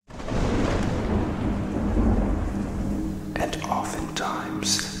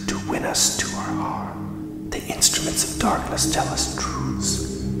oftentimes to win us to our harm. The instruments of darkness tell us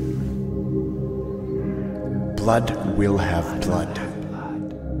truths. Blood will have blood.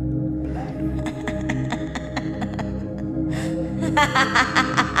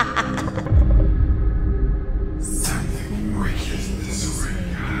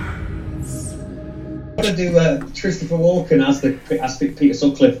 I'm going to do Christopher Walken as Peter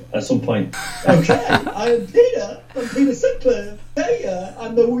Sutcliffe at some point. Okay, I'm Peter. I'm Peter Sutcliffe. Hey,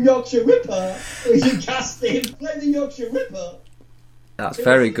 I'm the Yorkshire Ripper. We should cast him. Play the Yorkshire Ripper. That's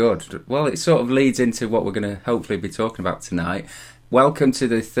very good. Well, it sort of leads into what we're going to hopefully be talking about tonight. Welcome to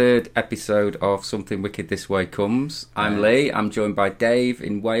the third episode of Something Wicked This Way Comes. I'm Lee. I'm joined by Dave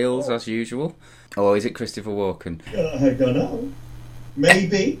in Wales, as usual. Or is it Christopher Walken? I don't know.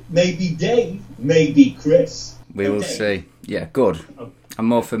 Maybe Dave, maybe Chris. We will see. Yeah, good. I'm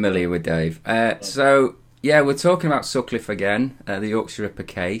more familiar with Dave. So, we're talking about Sutcliffe again, the Yorkshire Ripper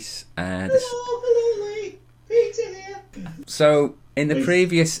case. Hello, Lee. Peter here. So, in the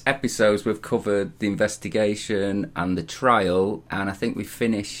previous episodes, we've covered the investigation and the trial, and I think we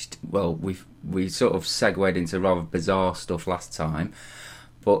finished, we sort of segued into rather bizarre stuff last time.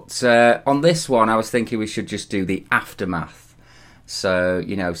 But on this one, I was thinking we should just do the aftermath. So,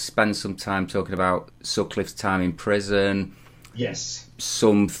 spend some time talking about Sutcliffe's time in prison. Yes.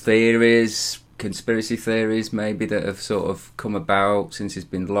 Some theories, conspiracy theories maybe, that have sort of come about since he's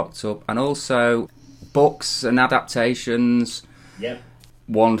been locked up. And also books and adaptations. Yep.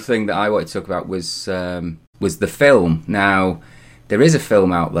 One thing that I wanted to talk about was the film. Now, there is a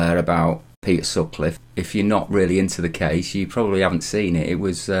film out there about Peter Sutcliffe. If you're not really into the case, you probably haven't seen it. It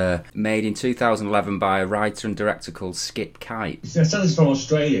was made in 2011 by a writer and director called Skip Kite. He's from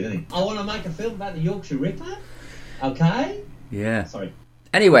Australia, doesn't he? I want to make a film about the Yorkshire Ripper. Okay? Yeah. Sorry.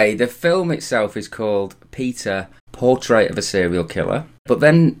 Anyway, the film itself is called Peter, Portrait of a Serial Killer. But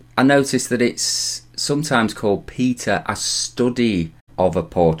then I noticed that it's sometimes called Peter, a Study of a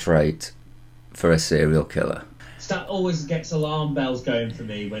Portrait for a Serial Killer. That always gets alarm bells going for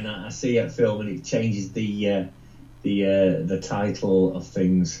me when I see a film and it changes the title of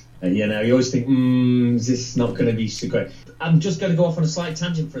things. You always think, is this not going to be so great? I'm just going to go off on a slight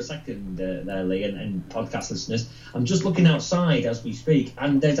tangent for a second there, Lee, and podcast listeners. I'm just looking outside as we speak,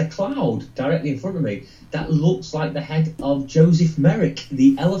 and there's a cloud directly in front of me that looks like the head of Joseph Merrick,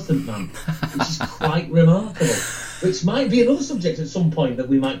 the Elephant Man, which is quite remarkable. Which might be another subject at some point that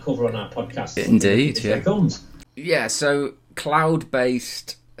we might cover on our podcast. Indeed, if it comes. Yeah, so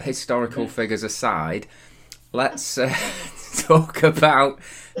cloud-based historical figures aside, let's talk about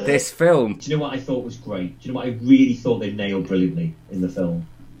this film. Do you know what I thought was great? Do you know what I really thought they nailed brilliantly in the film?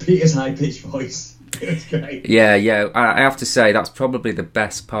 Peter's high-pitched voice. It was great. Yeah. I have to say that's probably the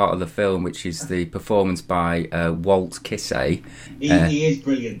best part of the film, which is the performance by Walt Kissay. He is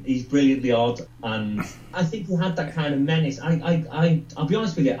brilliant. He's brilliantly odd, and I think he had that kind of menace. I'll be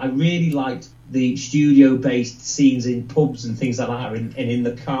honest with you, I really liked the studio-based scenes in pubs and things like that, and in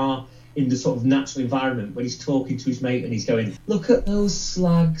the car, in the sort of natural environment, when he's talking to his mate and he's going, look at those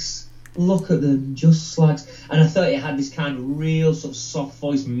slags, look at them, just slags. And I thought it had this kind of real sort of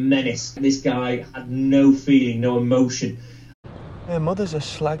soft-voiced menace. This guy had no feeling, no emotion. Her mother's a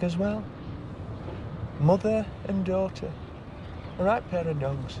slag as well. Mother and daughter. A right pair of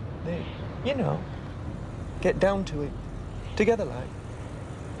dogs. They, get down to it. Together like.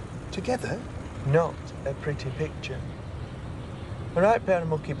 Together? Not a pretty picture. A right pair of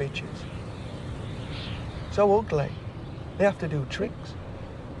mucky bitches. So ugly. They have to do tricks.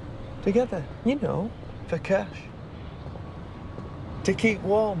 Together, for cash. To keep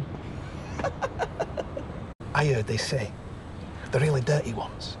warm. I heard they say the really dirty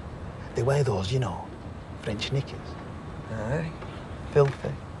ones, they wear those, French knickers. Aye.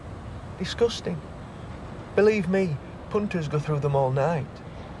 Filthy. Disgusting. Believe me, punters go through them all night.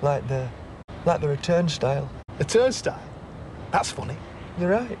 Like they're a turnstile. A turnstile? That's funny.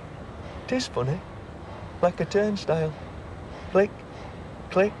 You're right. It is funny. Like a turnstile. Click,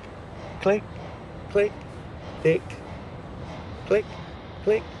 click, click, click, dick. Click,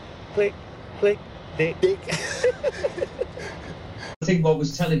 click, click, click, dick. I think what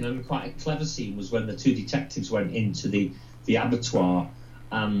was telling them quite a clever scene was when the two detectives went into the abattoir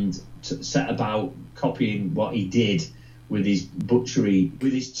and set about copying what he did with his butchery,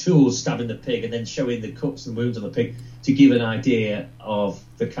 with his tools, stabbing the pig and then showing the cuts and wounds on the pig to give an idea of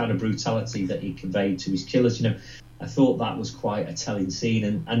the kind of brutality that he conveyed to his killers. I thought that was quite a telling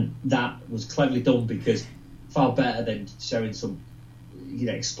scene, and that was cleverly done, because far better than showing some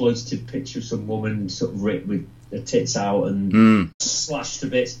exploitative picture of some woman sort of ripped with her tits out and slashed to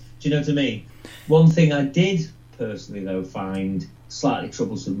bits. Do you know what I mean? One thing I did personally, though, find slightly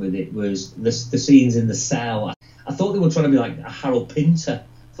troublesome with it was the scenes in the cell. I thought they were trying to be like a Harold Pinter.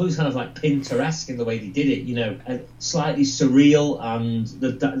 I thought it was kind of like Pinteresque in the way they did it, you know, slightly surreal, and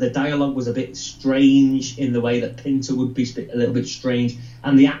the dialogue was a bit strange in the way that Pinter would be a little bit strange,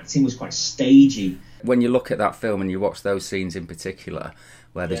 and the acting was quite stagey. When you look at that film and you watch those scenes in particular,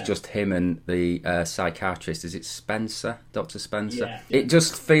 where there's just him and the psychiatrist, is it Spencer, Dr. Spencer? Yeah. It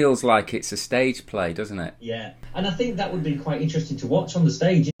just feels like it's a stage play, doesn't it? Yeah, and I think that would have been quite interesting to watch on the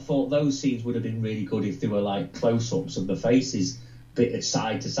stage. I thought those scenes would have been really good if they were like close-ups of the faces, bit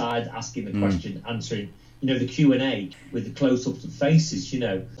side to side, asking the question, answering, you know, the Q&A with the close-ups of faces, you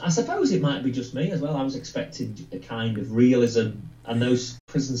know. I suppose it might be just me as well. I was expecting a kind of realism, and those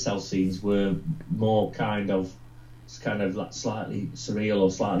prison cell scenes were more kind of like slightly surreal or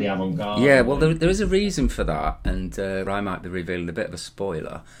slightly avant-garde. Yeah, well, there is a reason for that, and I might be revealing a bit of a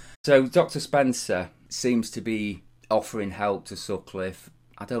spoiler. So Dr. Spencer seems to be offering help to Sutcliffe.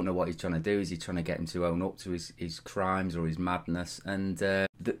 I don't know what he's trying to do. Is he trying to get him to own up to his crimes or his madness? And the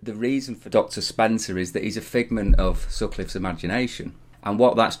reason for Dr. Spencer is that he's a figment of Sutcliffe's imagination. And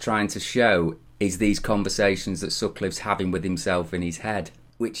what that's trying to show is these conversations that Sutcliffe's having with himself in his head,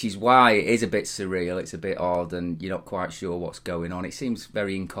 which is why it is a bit surreal, it's a bit odd, and you're not quite sure what's going on. It seems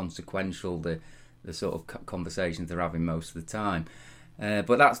very inconsequential, the sort of conversations they're having most of the time.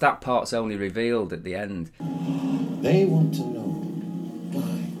 But that part's only revealed at the end. They want to know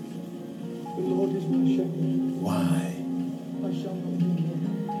why. The Lord is my shepherd. Why? I shall not be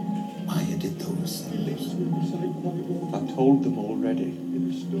moved. Why you did those He leads me beside quiet waters. I told them already. He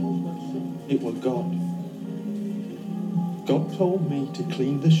restores my soul. It were God. God told me to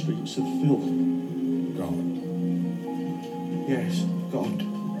clean the streets of filth. God. Yes, God.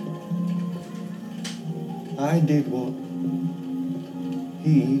 I did what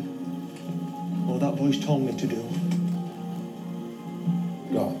he, or that voice, told me to do.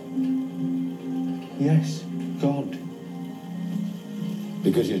 God. Yes, God.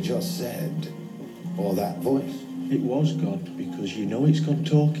 Because you just said, or that voice. It was God, because you know it's God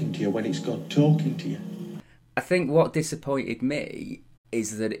talking to you when it's God talking to you. I think what disappointed me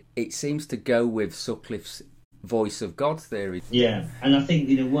is that it seems to go with Sutcliffe's voice of God theory. Yeah, and I think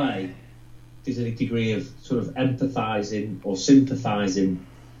in a way there's a degree of sort of empathising or sympathising,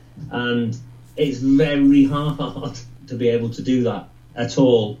 and it's very hard to be able to do that at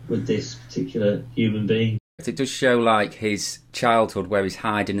all with this particular human being. It does show like his childhood where he's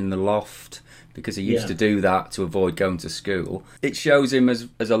hiding in the loft because he used to do that to avoid going to school. It shows him as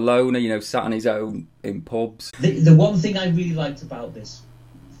a loner, you know, sat on his own in pubs. The one thing I really liked about this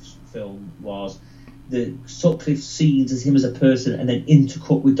film was the Sutcliffe scenes as him as a person, and then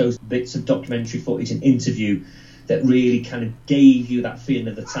intercut with those bits of documentary footage and interview that really kind of gave you that feeling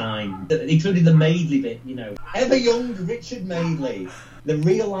of the time, including the Madeley bit, you know. Ever young Richard Madeley, the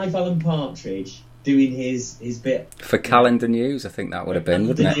real life Alan Partridge, doing his bit for Calendar News, I think that would have been,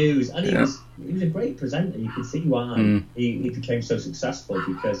 wouldn't it? News. And he was a great presenter. You can see why he became so successful,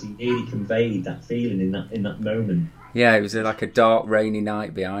 because he really conveyed that feeling in that moment. Yeah, it was like a dark, rainy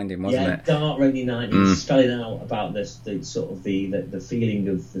night behind him, wasn't it? Yeah, dark, rainy night. He was spelling out about the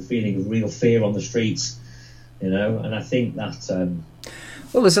feeling of real fear on the streets, you know. And I think that.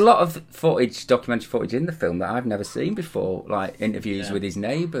 Well, there's a lot of documentary footage in the film that I've never seen before, like interviews with his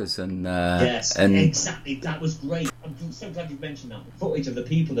neighbours and... yes, and exactly, that was great. I'm so glad you've mentioned that. The footage of the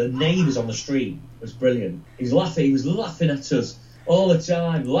people, the neighbours on the street, was brilliant. He was laughing at us all the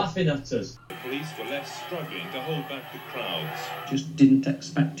time, laughing at us. The police were left struggling to hold back the crowds. Just didn't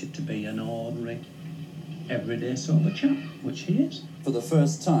expect it to be an ordinary, everyday sort of a chap, which he is. For the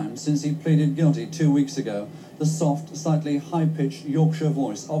first time since he pleaded guilty 2 weeks ago, the soft, slightly high-pitched Yorkshire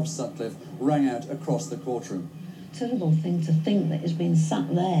voice of Sutcliffe rang out across the courtroom. Terrible thing to think that he's been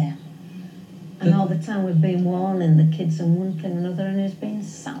sat there, and all the time we've been warning the kids and one thing and another, and he's been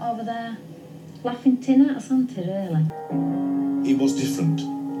sat over there laughing tin at us, hasn't he, really? He was different.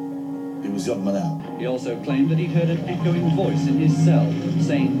 He was the odd man out. He also claimed that he heard an echoing voice in his cell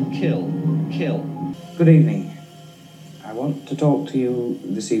saying, "Kill, kill." Good evening. I want to talk to you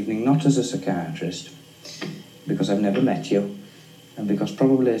this evening not as a psychiatrist, because I've never met you, and because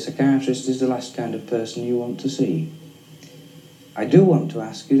probably a psychiatrist is the last kind of person you want to see. I do want to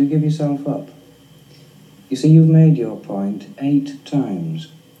ask you to give yourself up. You see, you've made your point 8 times,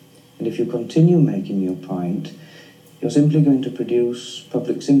 and if you continue making your point, you're simply going to produce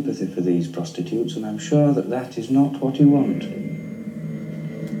public sympathy for these prostitutes, and I'm sure that that is not what you want.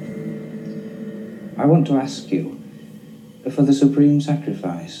 I want to ask you for the supreme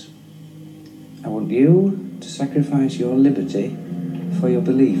sacrifice. I want you to sacrifice your liberty for your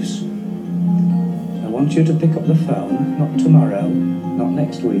beliefs. I want want you to pick up the phone, not tomorrow, not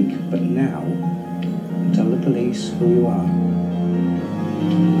next week, but now, and tell the police who you are.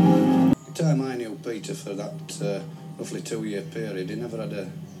 The time I knew Peter for that roughly 2-year period, he never had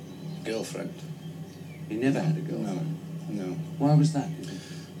a girlfriend. He never had a girlfriend? No. Why was that?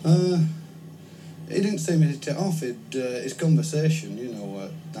 He didn't seem to take off. His conversation,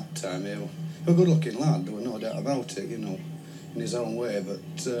 at that time, he was a good-looking lad, there was no doubt about it, in his own way,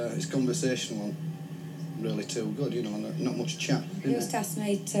 but his conversation wasn't really too good, not much chat. He used to ask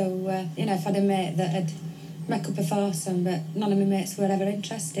me to, if I had a mate that had make up a foursome, but none of my mates were ever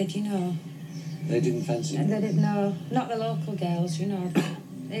interested, They didn't fancy him? They didn't know. Not the local girls,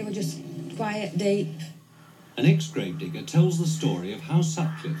 They were just quiet, deep. An ex-gravedigger tells the story of how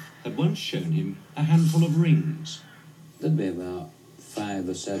Sutcliffe had once shown him a handful of rings. There'd be about 5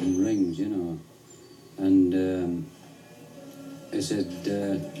 or 7 rings, and he said,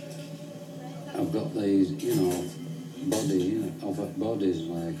 I've got these, bodies,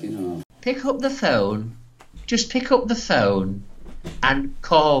 Pick up the phone, just pick up the phone and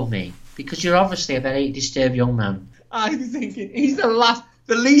call me, because you're obviously a very disturbed young man. I'm thinking, he's the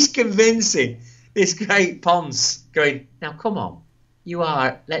least convincing. This great Ponce going, now come on, you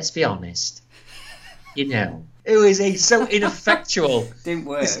are, let's be honest, he's so ineffectual. Didn't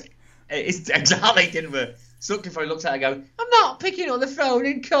work. It's exactly didn't work. Sutcliffe looks at her and goes, I'm not picking up the phone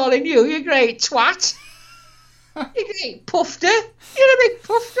and calling you, you great twat. You great pufter. You're a big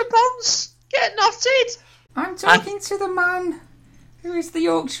pufter, Ponce. Get knotted. I'm talking to the man who is the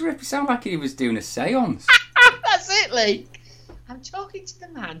Yorkshire Ripper. Sound like he was doing a seance. That's it, Lee. I'm talking to the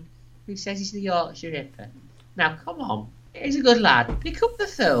man who says he's the Yorkshire Ripper. Now, come on. He's a good lad. Pick up the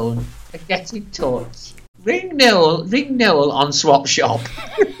phone and get in touch. Ring Noel on Swap Shop.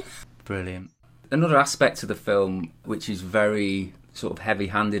 Brilliant. Another aspect of the film, which is very sort of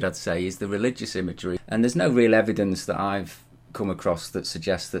heavy-handed, I'd say, is the religious imagery. And there's no real evidence that I've come across that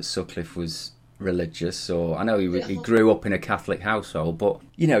suggests that Sutcliffe was religious, or I know he grew up in a Catholic household, but,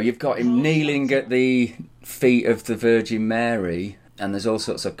 you've got him kneeling at the feet of the Virgin Mary, and there's all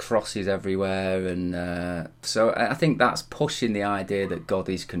sorts of crosses everywhere, and so I think that's pushing the idea that God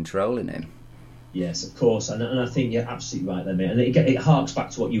is controlling him. Yes, of course, and I think you're absolutely right there, mate. And it harks back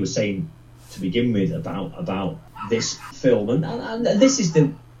to what you were saying to begin with about this film, and this is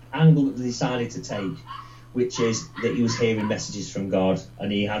the angle that they decided to take, which is that he was hearing messages from God,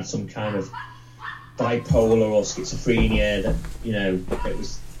 and he had some kind of bipolar or schizophrenia that it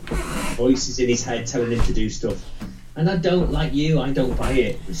was voices in his head telling him to do stuff. And I don't buy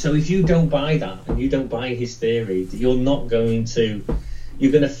it. So if you don't buy that and you don't buy his theory, you're going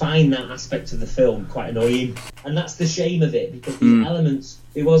to find that aspect of the film quite annoying. And that's the shame of it, because the elements,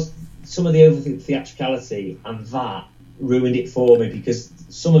 it was some of the over theatricality, and that ruined it for me, because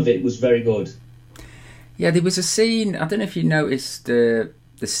some of it was very good. Yeah, there was a scene, I don't know if you noticed the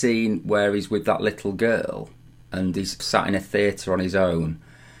scene where he's with that little girl and he's sat in a theatre on his own.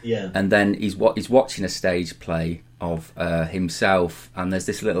 Yeah. And then he's watching a stage play of himself, and there's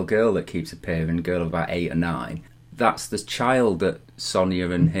this little girl that keeps appearing, a girl of about 8 or 9. That's the child that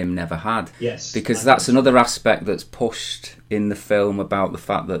Sonia and him never had. Yes. Because that's another aspect that's pushed in the film about the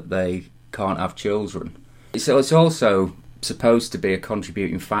fact that they can't have children. So it's also supposed to be a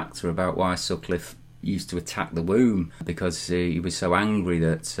contributing factor about why Sutcliffe used to attack the womb, because he was so angry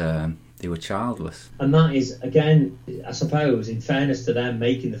that they were childless. And that is, again, I suppose, in fairness to them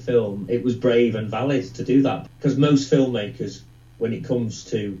making the film, it was brave and valid to do that. Because most filmmakers, when it comes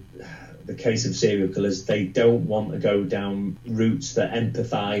to the case of serial killers, they don't want to go down routes that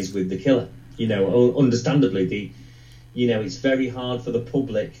empathise with the killer. Understandably, it's very hard for the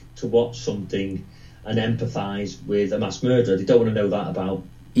public to watch something and empathise with a mass murderer. They don't want to know that about.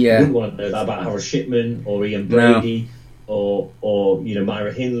 Yeah. They wouldn't want to know that about Horace Shipman or Ian Brady or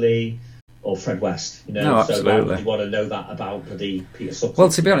Myra Hindley or Fred West. No, absolutely. So why would you want to know that about Peter Sutcliffe? Well,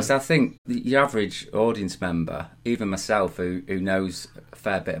 to be honest, I think the average audience member, even myself, who knows a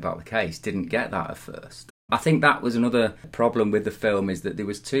fair bit about the case, didn't get that at first. I think that was another problem with the film, is that there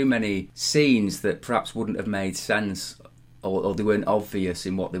was too many scenes that perhaps wouldn't have made sense, or they weren't obvious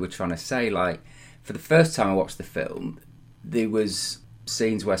in what they were trying to say. Like, for the first time I watched the film, there was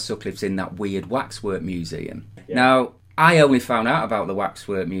scenes where Sutcliffe's in that weird waxwork museum. Yeah. Now, I only found out about the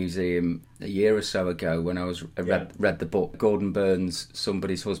waxwork museum a year or so ago when I read the book Gordon Burns'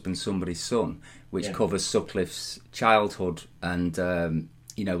 Somebody's Husband, Somebody's Son, which covers Sutcliffe's childhood and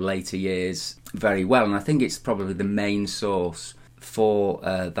later years very well. And I think it's probably the main source for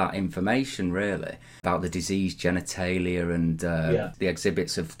that information, really, about the diseased genitalia and the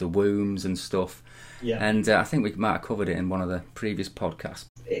exhibits of the wombs and stuff. Yeah. And I think we might have covered it in one of the previous podcasts.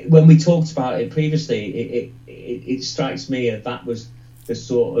 When we talked about it previously, it strikes me that was the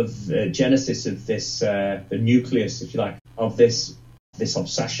sort of genesis of this, the nucleus, if you like, of this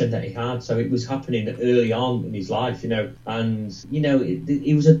obsession that he had. So it was happening early on in his life, and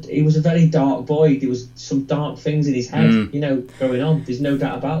he was a very dark boy. There was some dark things in his head, going on. There's no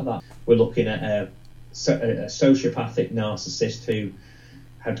doubt about that. We're looking at a sociopathic narcissist who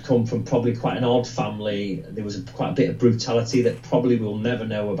had come from probably quite an odd family. There was quite a bit of brutality that probably we'll never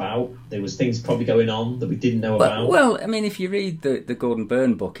know about. There was things probably going on that we didn't know about. Well, I mean, if you read the Gordon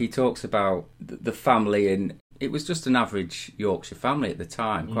Byrne book, he talks about the family, and it was just an average Yorkshire family at the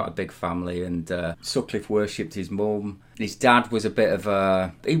time, quite a big family, and Sutcliffe worshipped his mum. His dad was a bit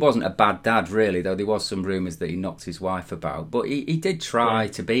of he wasn't a bad dad, really, though there was some rumours that he knocked his wife about. But he did try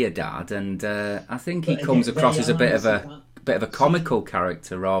to be a dad, and I think he comes across as a bit of a comical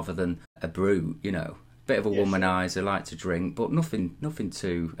character rather than a brute, bit of a womanizer, like to drink, but nothing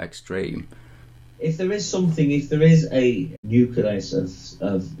too extreme. If there is a nucleus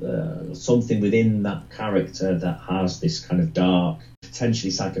of something within that character that has this kind of dark,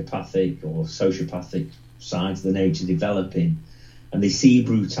 potentially psychopathic or sociopathic side to the nature developing, and they see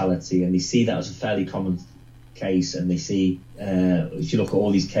brutality, and they see that as a fairly common case, and they see, if you look at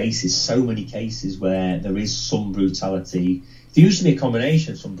all these cases, so many cases where there is some brutality. It's usually a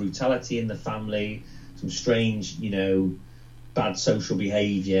combination of some brutality in the family, some strange, bad social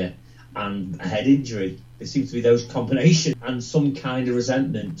behaviour, and a head injury. There seems to be those combinations, and some kind of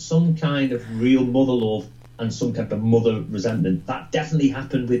resentment, some kind of real mother love, and some kind of mother resentment. That definitely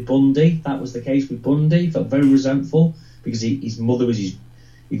happened with Bundy. That was the case with Bundy. He felt very resentful because his mother was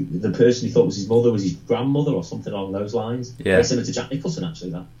the person he thought was his mother was his grandmother or something along those lines. Yeah. Very similar to Jack Nicholson,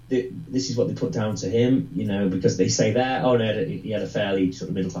 actually. This is what they put down to him, because they say there, he had a fairly sort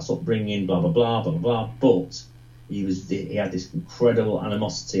of middle class upbringing, blah blah blah blah blah blah, but he had this incredible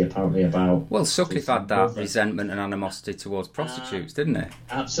animosity apparently about. Well, Sutcliffe had that resentment and animosity towards prostitutes, didn't he?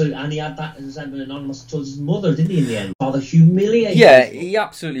 Absolutely, and he had that resentment and animosity towards his mother, didn't he? In the end, father humiliated. Yeah, he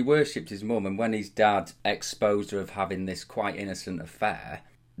absolutely worshipped his mum, and when his dad exposed her of having this quite innocent affair,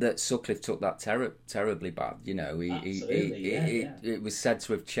 that Sutcliffe took that terribly bad. It was said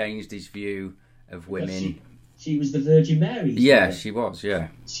to have changed his view of women. She was the Virgin Mary. Yeah, she was. Yeah,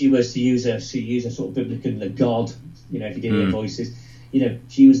 she was, to use a sort of biblical, the God. If you did hear voices,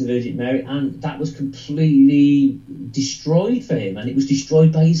 she was the Virgin Mary, and that was completely destroyed for him, and it was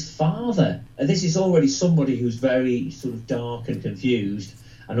destroyed by his father. And this is already somebody who's very sort of dark and confused,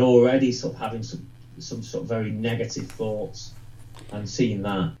 and already sort of having some sort of very negative thoughts. And seeing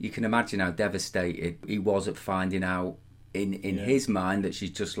that, you can imagine how devastated he was at finding out in his mind that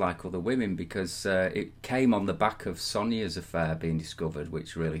she's just like other women, because it came on the back of Sonia's affair being discovered,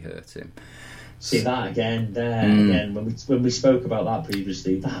 which really hurt him. See that again when we spoke about that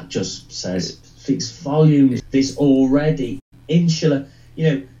previously, that just speaks volumes. This already insular,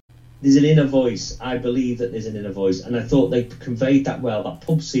 there's an inner voice. I believe that there's an inner voice, and I thought they conveyed that well. That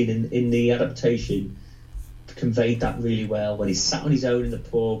pub scene in the adaptation conveyed that really well, when he's sat on his own in the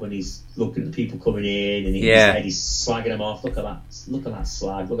pub and he's looking at the people coming in, and he's slagging them off. Look at that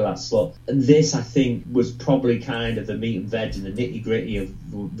slag, look at that slut. And this, I think, was probably kind of the meat and veg and the nitty gritty of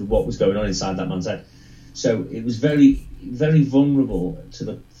what was going on inside that man's head. So it was very, very vulnerable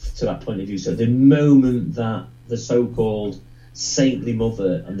to that point of view. So the moment that the so-called saintly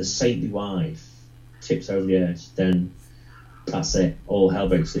mother and the saintly wife tips over the edge, then that's it, all hell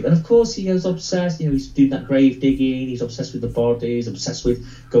breaks loose. And of course he was obsessed, he's doing that grave digging, he's obsessed with the body, he's obsessed with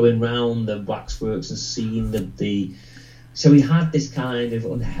going round the waxworks and seeing the so he had this kind of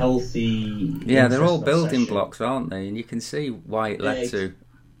unhealthy... Yeah, they're all building blocks, aren't they? And you can see why it led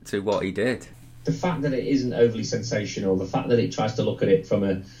to what he did. The fact that it isn't overly sensational, the fact that it tries to look at it from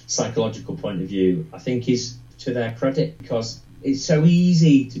a psychological point of view, I think is to their credit, because it's so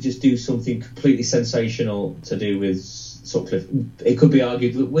easy to just do something completely sensational to do with Sutcliffe. It could be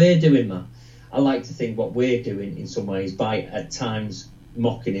argued that we're doing that. I like to think what we're doing in some ways, by at times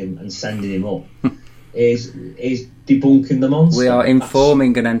mocking him and sending him up, is debunking the monster. We are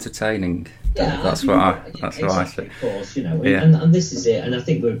informing and entertaining. Yeah, that's what I say. Of course, and this is it. And I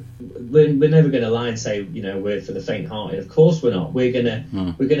think we're never going to lie and say we're for the faint-hearted. Of course we're not. We're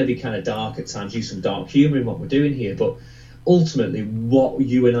gonna be kind of dark at times, use some dark humour in what we're doing here. But ultimately, what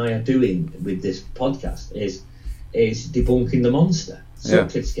you and I are doing with this podcast is debunking the monster.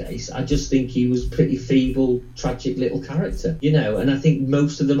 Sutcliffe's case, I just think he was a pretty feeble, tragic little character, and I think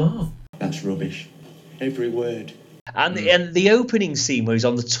most of them are. That's rubbish. Every word. And the opening scene where he's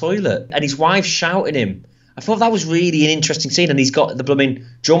on the toilet and his wife's shouting him. I thought that was really an interesting scene, and he's got the blooming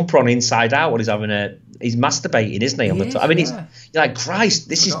jumper on inside out when he's masturbating, isn't he? On the top. I mean, you're like, Christ,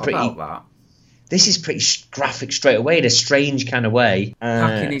 this is pretty graphic straight away in a strange kind of way.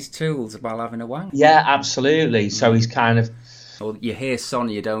 Packing his tools while having a wank. Yeah, absolutely. So he's kind of. Well, you hear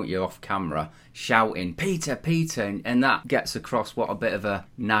Sonia, don't you, off camera, shouting, Peter, Peter, and that gets across what a bit of a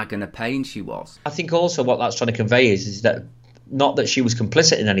nag and a pain she was. I think also what that's trying to convey is that not that she was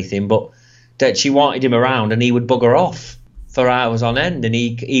complicit in anything, but that she wanted him around and he would bugger off for hours on end, and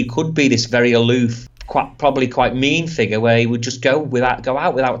he could be this very aloof, probably quite mean figure where he would just go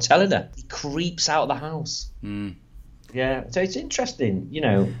out without telling her. He creeps out of the house. Yeah, so it's interesting, you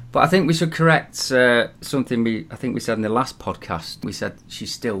know. But I think we should correct something I think we said in the last podcast. We said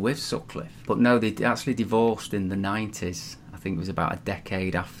she's still with Sutcliffe, but no, they actually divorced in the 90s. I think it was about a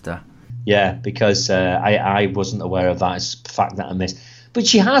decade after. Yeah, because I wasn't aware of that. It's a fact that I missed. But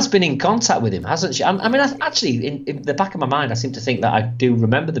she has been in contact with him, hasn't she? I mean, actually, in the back of my mind, I seem to think that I do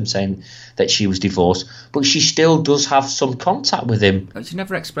remember them saying that she was divorced, but she still does have some contact with him. She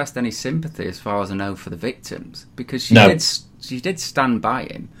never expressed any sympathy, as far as I know, for the victims, because she did stand by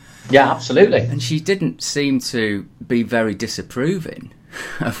him. Yeah, absolutely. And she didn't seem to be very disapproving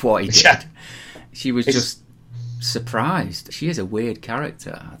of what he did. Yeah. She was just surprised. She is a weird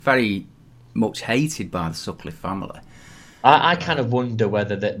character, very much hated by the Sutcliffe family. I kind of wonder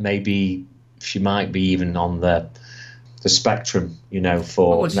whether that maybe she might be even on the spectrum, you know,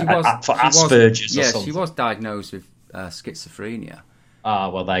 for Asperger's or something. She was diagnosed with schizophrenia. Ah,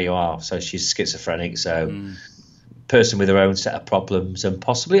 well, there you are. So she's schizophrenic, so person with her own set of problems, and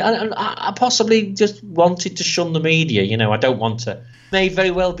possibly just wanted to shun the media. You know, I don't want to. May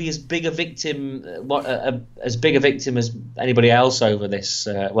very well be as big a victim as anybody else over this.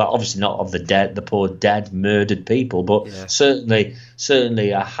 Well, obviously not of the poor dead, murdered people, but certainly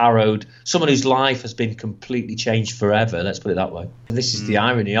a harrowed, someone whose life has been completely changed forever. Let's put it that way. This is the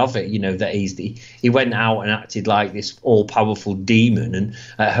irony of it, you know, that he went out and acted like this all-powerful demon, and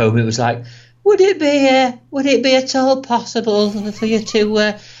at home it was like, would it be at all possible for you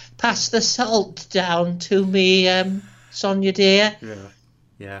to pass the salt down to me? Sonia, dear.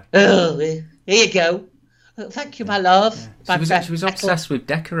 Yeah. Oh, here you go. Thank you, my love. Yeah. She was obsessed with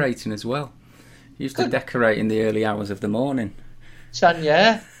decorating as well. She used to decorate in the early hours of the morning.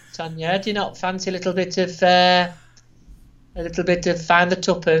 Sonia, do you not fancy a little bit of find the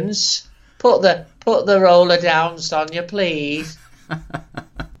tuppence? Put the roller down, Sonia, please.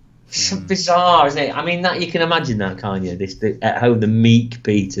 It's bizarre, isn't it? I mean, that you can imagine that, can't you? At home, the meek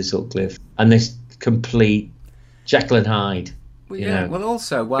Peter Sutcliffe and this complete Jekyll and Hyde. Well, yeah. Well,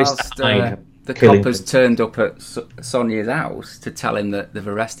 also, whilst the coppers turned up at Sonia's house to tell him that they've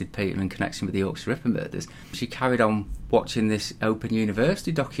arrested Peter in connection with the Yorkshire Ripper murders, she carried on watching this Open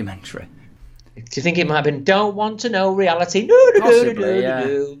University documentary. Do you think it might have been Don't Want to Know Reality? Possibly,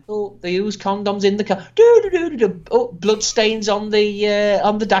 yeah. Oh, they use condoms in the car. Oh, blood stains on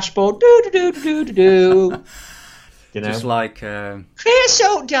the dashboard. You know? Just like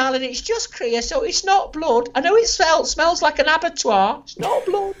creosote, darling. It's just creosote. It's not blood. I know it smells like an abattoir. It's not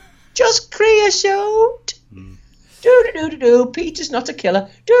blood. Just creosote. Peter's not a killer.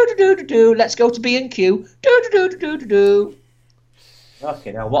 Let's go to B&Q.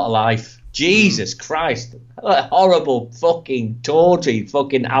 Fucking hell, what a life. Jesus Christ. What a horrible fucking tawdry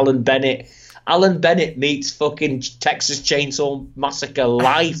fucking Alan Bennett. Alan Bennett meets fucking Texas Chainsaw Massacre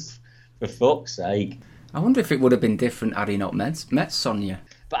life. For fuck's sake. I wonder if it would have been different had he not met Sonia.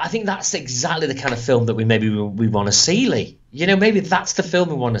 But I think that's exactly the kind of film that we want to see, Lee. You know, maybe that's the film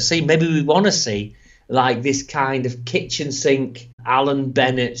we want to see. Maybe we want to see like this kind of kitchen sink Alan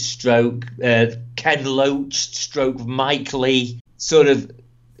Bennett stroke Ken Loach stroke Mike Lee sort of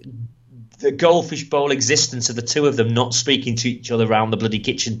the goldfish bowl existence of the two of them not speaking to each other around the bloody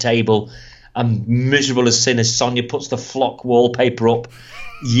kitchen table, and miserable as sin as Sonia puts the flock wallpaper up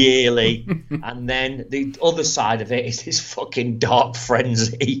yearly, and then the other side of it is this fucking dark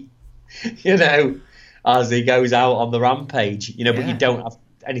frenzy, you know, as he goes out on the rampage, you know. But you don't have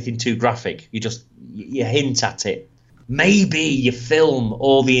anything too graphic. You hint at it. Maybe you film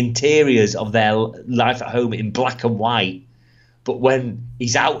all the interiors of their life at home in black and white, but when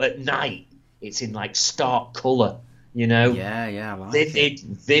he's out at night, it's in like stark colour, you know. Yeah, I like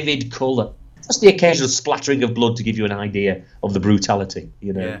vivid colour. Just the occasional splattering of blood to give you an idea of the brutality,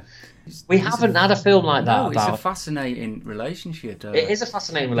 you know. Yeah. We haven't had a film like that. It's a fascinating relationship. It is a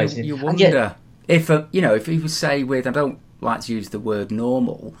fascinating relationship. You wonder if he was, say, with, I don't like to use the word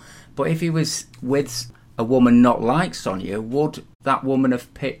normal, but if he was with a woman not like Sonia, would that woman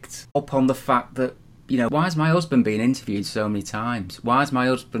have picked up on the fact that, You know, why is my husband being interviewed so many times? Why is my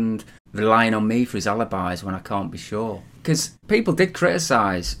husband relying on me for his alibis when I can't be sure? Because people did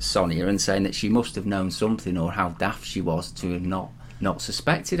criticise Sonia and saying that she must have known something, or how daft she was to have not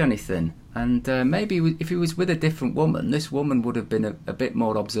suspected anything. And maybe if he was with a different woman, this woman would have been a bit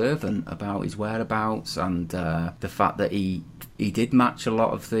more observant about his whereabouts, and the fact that he did match a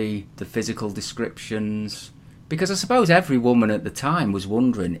lot of the physical descriptions. Because I suppose every woman at the time was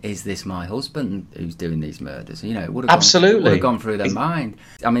wondering, is this my husband who's doing these murders? You know, it would have gone through their mind.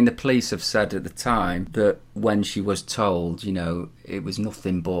 I mean, the police have said at the time that when she was told, you know, it was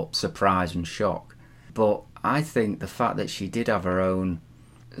nothing but surprise and shock. But I think the fact that she did have her own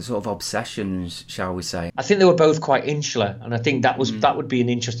sort of obsessions, shall we say. I think they were both quite insular, and I think that would be an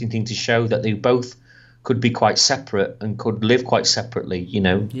interesting thing to show, that they both could be quite separate and could live quite separately, you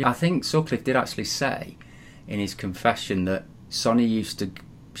know. Yeah, I think Sutcliffe did actually say in his confession that Sonia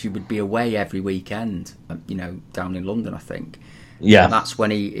she would be away every weekend, you know, down in London, I think. Yeah. And that's when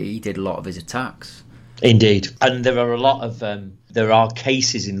he did a lot of his attacks. Indeed. And there are a lot of, there are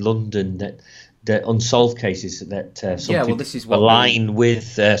cases in London that unsolved cases that this is what align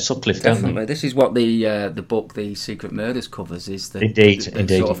with Sutcliffe, definitely. Don't they? This is what the book, The Secret Murders, covers, is the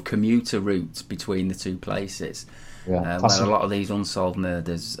sort of commuter route between the two places, where a lot of these unsolved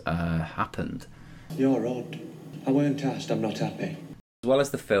murders happened. You're odd. I weren't asked, I'm not happy. As well as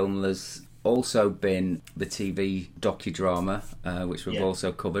the film, there's also been the TV docudrama, which we've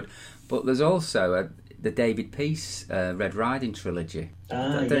also covered, but there's also the David Peace Red Riding trilogy.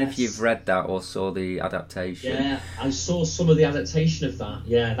 I don't know if you've read that or saw the adaptation. Yeah, I saw some of the adaptation of that.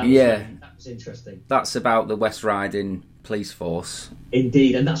 Yeah, that was interesting. That's about the West Riding police force.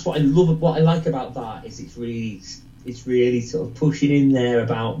 Indeed, and that's what I love. What I like about that is it's really sort of pushing in there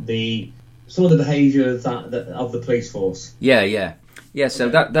about some of the behaviour of of the police force. Yeah. So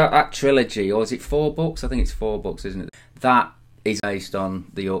that trilogy, or is it 4 books? I think it's 4 books, isn't it? That is based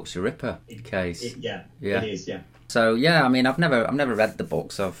on the Yorkshire Ripper case. It is. Yeah. So yeah, I mean, I've never read the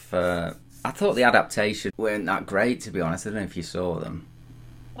books. I thought the adaptation weren't that great, to be honest. I don't know if you saw them.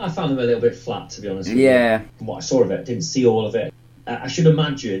 I found them a little bit flat, to be honest with you. From what I saw of it, I didn't see all of it. I should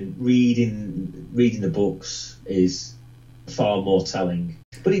imagine reading the books is far more telling,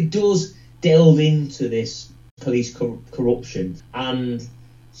 but it does delve into this police corruption and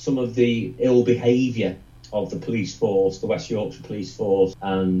some of the ill behaviour of the police force, the West Yorkshire police force,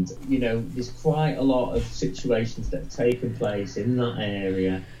 and you know, there's quite a lot of situations that have taken place in that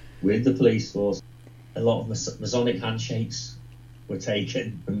area with the police force. A lot of Masonic handshakes were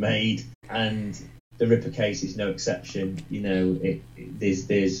taken and made, and the Ripper case is no exception. You know,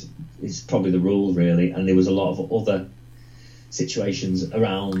 it's probably the rule, really, and there was a lot of other situations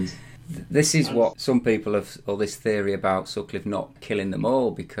around. This is what some people have, or this theory about Sutcliffe not killing them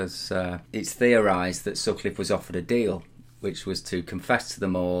all, because it's theorised that Sutcliffe was offered a deal, which was to confess to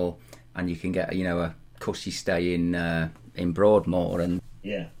them all, and you can get, you know, a cushy stay in Broadmoor. And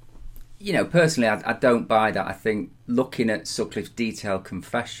you know, personally, I don't buy that. I think looking at Sutcliffe's detailed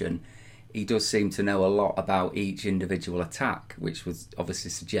confession, he does seem to know a lot about each individual attack, which would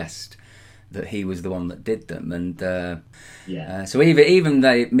obviously suggest that he was the one that did them. And so even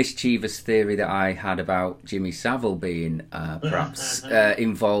the mischievous theory that I had about Jimmy Savile being perhaps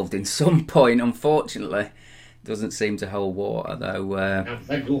involved in some point, unfortunately, doesn't seem to hold water, though.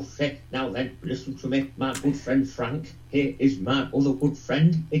 Now then, listen to me, my good friend Frank. Here is my other good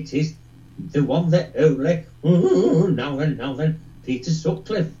friend. It is the one that only. Now then, Peter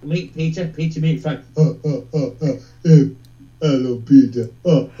Sutcliffe. Meet Peter. Peter meet Frank. Hello, Peter.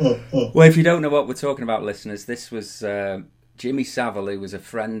 Well, if you don't know what we're talking about, listeners, this was Jimmy Savile, who was a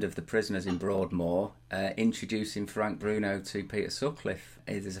friend of the prisoners in Broadmoor, introducing Frank Bruno to Peter Sutcliffe.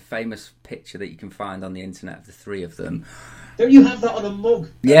 There's a famous picture that you can find on the internet of the 3 of them. Don't you have that on a mug?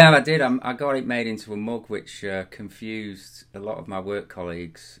 Yeah, I did. I got it made into a mug, which confused a lot of my work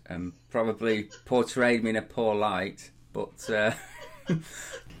colleagues and probably portrayed me in a poor light, but...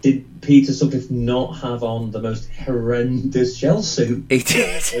 Did Peter Sutcliffe not have on the most horrendous shell suit? He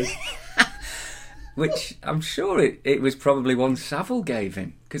did. Which I'm sure it was probably one Savile gave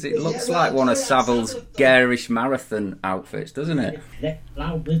him, because it looks like one of Savile's garish marathon outfits, doesn't it?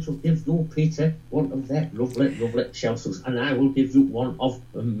 Allow me to give you, Peter, one of their lovely shell suits, and I will give you one of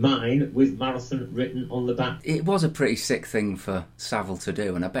mine with marathon written on the back. It was a pretty sick thing for Savile to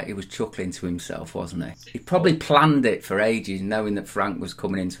do, and I bet he was chuckling to himself, wasn't he? He probably planned it for ages, knowing that Frank was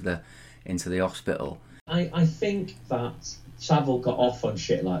coming into the hospital. I think that Savile got off on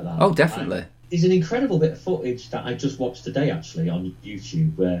shit like that. Oh, definitely. There's an incredible bit of footage that I just watched today, actually, on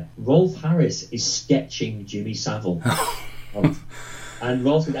YouTube, where Rolf Harris is sketching Jimmy Savile. And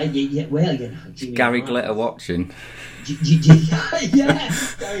Rolf, Jimmy Gary Glitter watching. Yeah,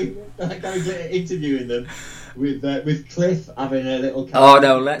 Gary Glitter interviewing them with Cliff having a little. Oh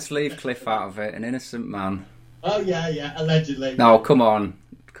no, let's leave Cliff out of it. An innocent man. Oh yeah, allegedly. No, come on,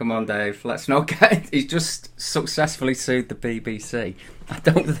 Dave. Let's not get. He's just successfully sued the BBC. I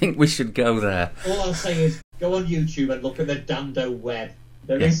don't think we should go there. All I'll say is go on YouTube and look at the Dando web.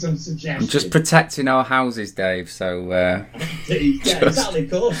 There is some suggestion. I'm just protecting our houses, Dave. So exactly,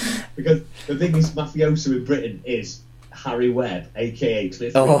 of course. Because the biggest mafioso in Britain is Harry Webb, aka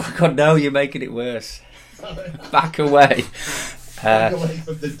Cliff. Oh God, no! You're making it worse. Back away. Back away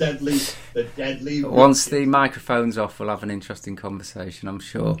from the deadly. Once the microphone's off, we'll have an interesting conversation, I'm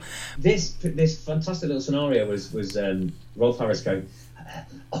sure. This fantastic little scenario was Rolf Harris going,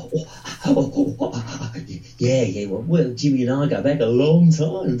 yeah. Well, Jimmy and I go back a long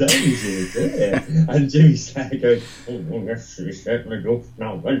time, don't we, Jimmy? Yeah. And Jimmy's there going, yes, we certainly do.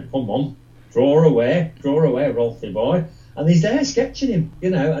 Now then, come on, draw away, Rolfie boy. And he's there sketching him,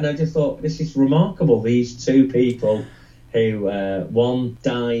 and I just thought, this is remarkable. These two people who, one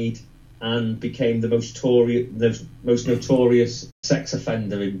died and became the most notorious sex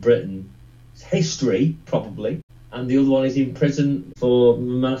offender in Britain history, probably, and the other one is in prison for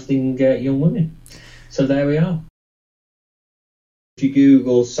molesting young women. So there we are. If you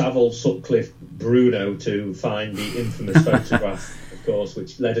Google Savile, Sutcliffe, Bruno to find the infamous photograph, of course,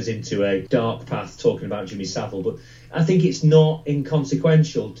 which led us into a dark path talking about Jimmy Savile, but I think it's not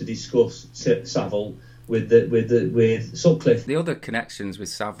inconsequential to discuss Savile with Sutcliffe. The other connections with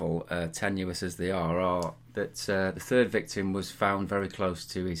Savile, tenuous as they are that the third victim was found very close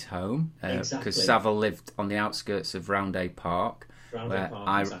to his home, because Savile lived on the outskirts of Roundhay Park, where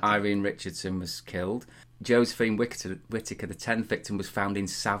Irene Richardson was killed. Josephine Whittaker, the 10th victim, was found in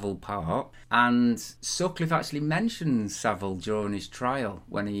Savile Park, and Sutcliffe actually mentioned Savile during his trial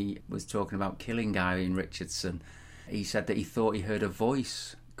when he was talking about killing Irene Richardson. He said that he thought he heard a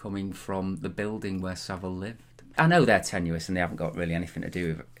voice coming from the building where Savile lived. I know they're tenuous and they haven't got really anything to do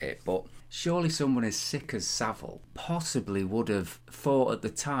with it, but surely someone as sick as Savile possibly would have thought at the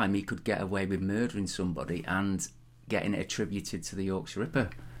time he could get away with murdering somebody and getting it attributed to the Yorkshire Ripper.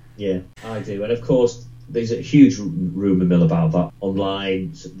 Yeah, I do. And of course, there's a huge rumour mill about that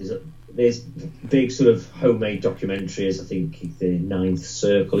online. There's big sort of homemade documentaries. I think the Ninth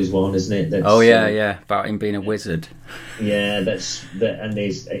Circle is one, isn't it? About him being a wizard. Yeah, and there's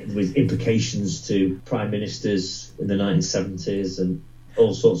with implications to prime ministers in the 1970s and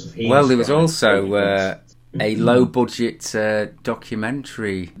all sorts of. Well, there was also a low-budget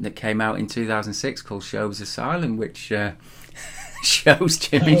documentary that came out in 2006 called Show's Asylum, which shows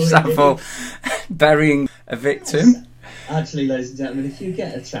Jimmy Savile burying a victim. Actually, ladies and gentlemen, if you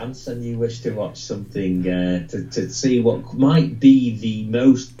get a chance and you wish to watch something to see what might be the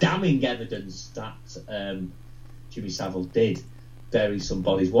most damning evidence that Jimmy Savile did bury some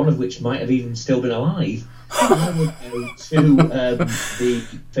bodies, one of which might have even still been alive, I would go to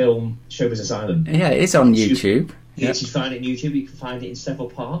the film Showbiz Asylum. Yeah, it's on YouTube. You can find it on YouTube. You can find it in several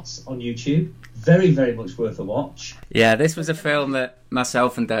parts on YouTube. Very, very much worth a watch. Yeah, this was a film that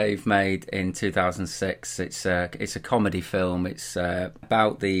myself and Dave made in 2006. It's a comedy film. It's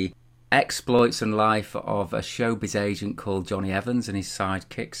about the exploits and life of a showbiz agent called Johnny Evans and his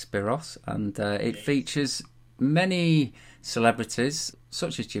sidekick Spiros, and it features many celebrities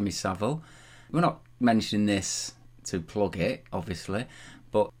such as Jimmy Savile. We're not mentioning this to plug it, obviously,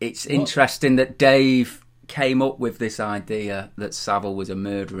 but it's interesting that Dave came up with this idea that Savile was a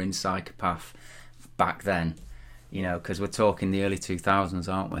murdering psychopath back then, because we're talking the early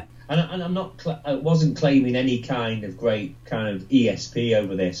 2000s, aren't we? And I'm not, I wasn't claiming any kind of great kind of ESP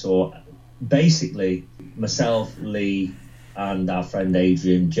over this, or basically myself, Lee, and our friend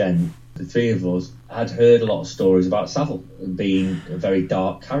Adrian, Jen, the three of us had heard a lot of stories about Savile being a very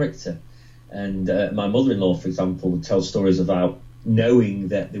dark character, and my mother-in-law, for example, would tell stories about knowing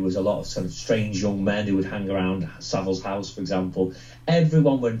that there was a lot of sort of strange young men who would hang around Savile's house, for example.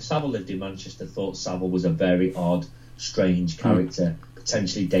 Everyone, when Savile lived in Manchester, thought Savile was a very odd, strange character,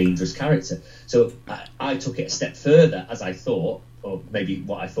 potentially dangerous character. So I took it a step further, as I thought, or maybe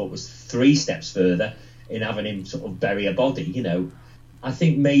what I thought was 3 steps further, in having him sort of bury a body. I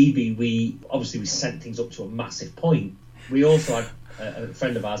think maybe we sent things up to a massive point. We also had a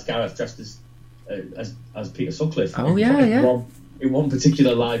friend of ours, Gareth, dressed as Peter Sutcliffe. Oh yeah. In one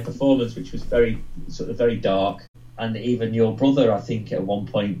particular live performance, which was very dark, and even your brother, I think, at one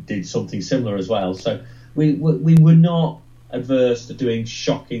point did something similar as well. So we were not adverse to doing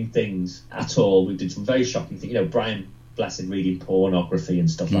shocking things at all. We did some very shocking things. Brian Blessed reading pornography and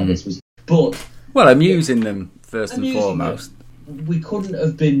stuff like this was, but amusing them first and foremost. we couldn't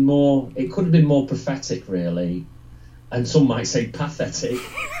have been more. It could have been more prophetic, really, and some might say pathetic,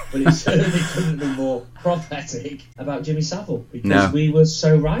 but it certainly couldn't have been more prophetic about Jimmy Savile, because we were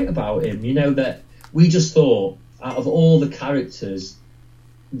so right about him. You know, that we just thought, out of all the characters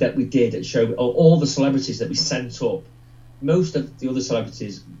that we did at show, or all the celebrities that we sent up, most of the other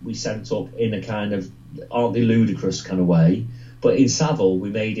celebrities we sent up in a kind of, aren't they ludicrous kind of way, but in Savile we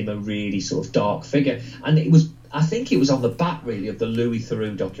made him a really sort of dark figure, and I think it was on the back really of the Louis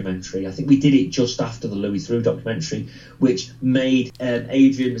Theroux documentary. I think we did it just after the Louis Theroux documentary, which made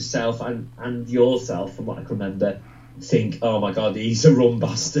Adrian, myself, and yourself, from what I can remember, think, oh my God, he's a rum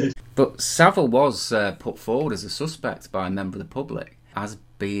bastard. But Savile was put forward as a suspect by a member of the public as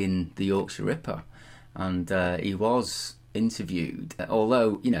being the Yorkshire Ripper, and he was interviewed,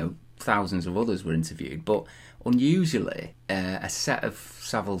 although, you know, thousands of others were interviewed, but unusually a set of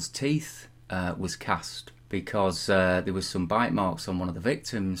Savile's teeth was cast, because there was some bite marks on one of the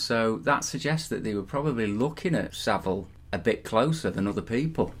victims, so that suggests that they were probably looking at Savile a bit closer than other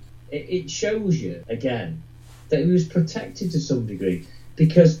people. It shows you, again, that he was protected to some degree,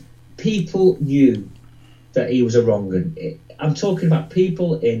 because people knew that he was a wrong 'un. I'm talking about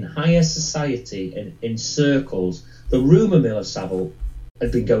people in higher society, in circles. The rumour mill of Savile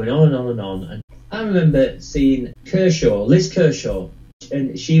had been going on and on and on, and I remember seeing Liz Kershaw,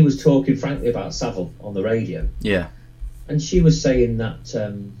 and she was talking frankly about Savile on the radio. Yeah. And she was saying that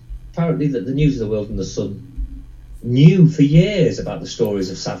apparently that the News of the World and the Sun knew for years about the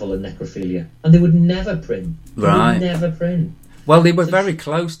stories of Savile and necrophilia, and they would never print. Right. They would never print. Well, they were very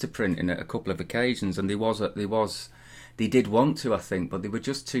close to printing at a couple of occasions, and they did want to, I think, but they were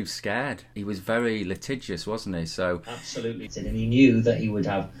just too scared. He was very litigious, wasn't he? So absolutely, and he knew that he would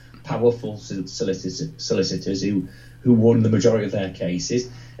have powerful solicitors who won the majority of their cases,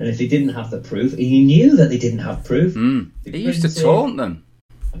 and if they didn't have the proof, he knew that they didn't have proof. He used to taunt them.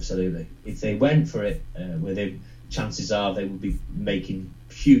 Absolutely. If they went for it with him, chances are they would be making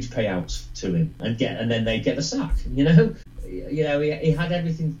huge payouts to him, and then they'd get the sack. You know, he had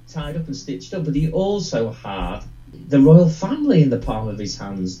everything tied up and stitched up, but he also had the royal family in the palm of his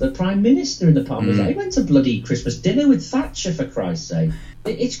hands, the Prime Minister in the palm of his hands. He went to bloody Christmas dinner with Thatcher, for Christ's sake.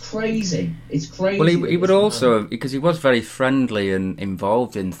 It's crazy. It's crazy. Well, he would also, because he was very friendly and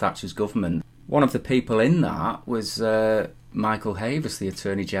involved in Thatcher's government. One of the people in that was Michael Havers, the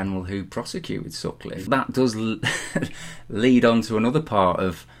Attorney General who prosecuted Sutcliffe. That does lead on to another part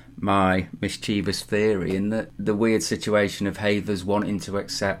of my mischievous theory, in that the weird situation of Havers wanting to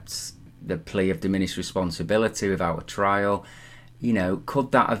accept the plea of diminished responsibility without a trial. You know,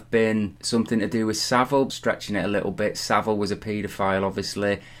 could that have been something to do with Savile? Stretching it a little bit, Savile was a paedophile,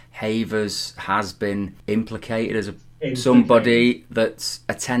 obviously. Havers has been implicated as somebody that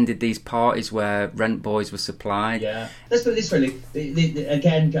attended these parties where rent boys were supplied. Yeah, let's put it this way.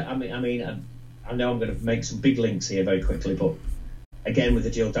 Again, I mean, I know I'm going to make some big links here very quickly, but again, with the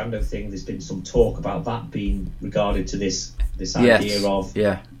Jill Dando thing, there's been some talk about that being regarded to this idea of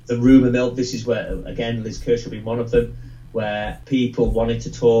the rumour mill. This is where, again, Liz Kershaw being one of them, where people wanted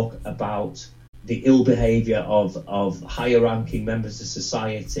to talk about the ill behaviour of higher ranking members of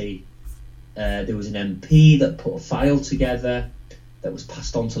society. There was an MP that put a file together that was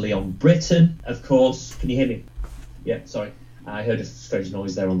passed on to Leon Britton, of course. Can you hear me? Yeah, sorry. I heard a strange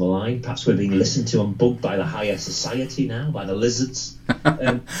noise there on the line. Perhaps we're being listened to and bugged by the higher society now, by the lizards.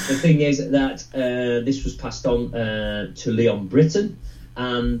 The thing is that this was passed on to Leon Britton,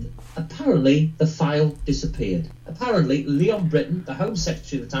 and apparently the file disappeared. Apparently Leon Britton, the Home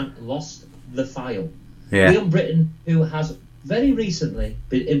Secretary at the time, lost the file. Yeah. Leon Britton, who has very recently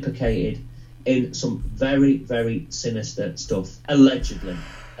been implicated in some very, very sinister stuff, allegedly.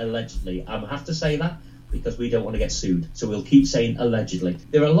 I have to say that because we don't want to get sued, so we'll keep saying allegedly.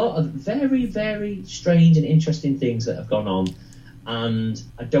 There are a lot of very, very strange and interesting things that have gone on, and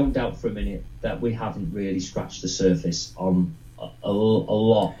I don't doubt for a minute that we haven't really scratched the surface on a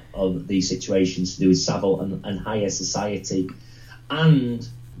lot of these situations to do with Savile and higher society. And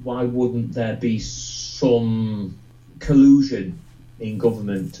why wouldn't there be some collusion in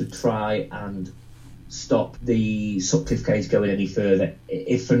government to try and stop the Sutcliffe case going any further,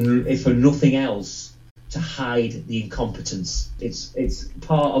 if for nothing else, to hide the incompetence? It's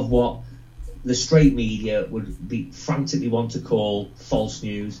part of what the straight media would be frantically want to call false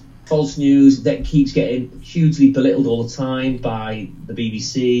news that keeps getting hugely belittled all the time by the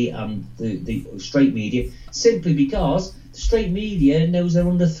BBC and the straight media, simply because the straight media knows they're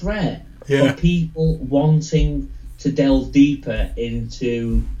under threat for people wanting to delve deeper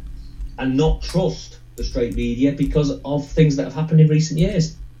into and not trust the straight media because of things that have happened in recent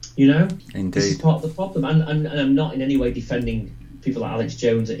years. You know? Indeed. This is part of the problem. And I'm not in any way defending people like Alex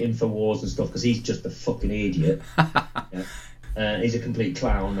Jones at InfoWars and stuff, because he's just a fucking idiot. He's a complete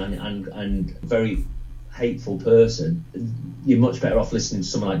clown and very hateful person. You're much better off listening to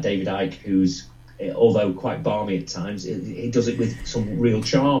someone like David Icke, who's, although quite balmy at times, he does it with some real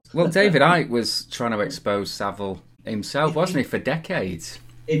charm. Well, David Icke was trying to expose Savile himself, wasn't he, for decades?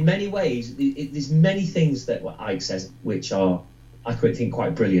 In many ways, there's many things that Icke says which are, I think,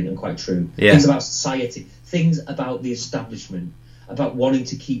 quite brilliant and quite true. Yeah. Things about society, things about the establishment, about wanting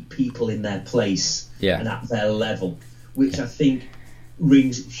to keep people in their place and at their level, which I think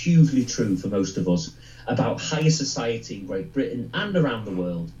rings hugely true for most of us, about higher society in Great Britain and around the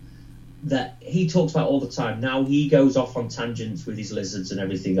world, that he talks about all the time. Now he goes off on tangents with his lizards and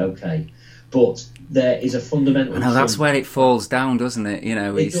everything, okay, but there is a fundamental... No, that's where it falls down, doesn't it? You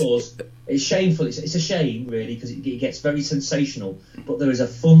know, it does. It's shameful. It's a shame, really, because it gets very sensational. But there is a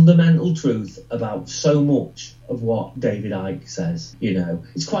fundamental truth about so much of what David Icke says. You know,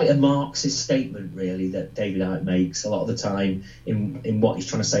 it's quite a Marxist statement, really, that David Icke makes a lot of the time in what he's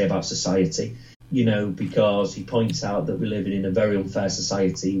trying to say about society. You know, because he points out that we're living in a very unfair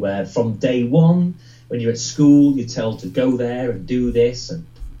society where from day one, when you're at school, you're told to go there and do this and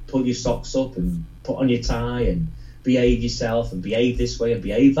pull your socks up and put on your tie and behave yourself and behave this way and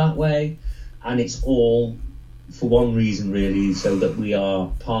behave that way. And it's all for one reason, really, so that we are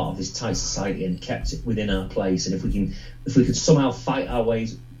part of this tight society and kept it within our place. And if we could somehow fight our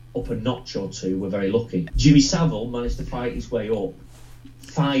ways up a notch or two, we're very lucky. Jimmy Savile managed to fight his way up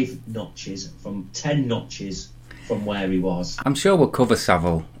 5 notches from 10 notches from where he was. I'm sure we'll cover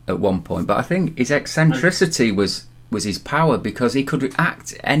Savile at one point, but I think his eccentricity was his power, because he could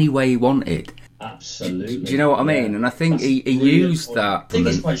act any way he wanted. Absolutely. Do you know what I mean? And I think he used that. I think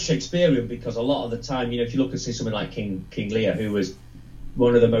it's quite Shakespearean, because a lot of the time, you know, if you look at, say, someone like King Lear, who was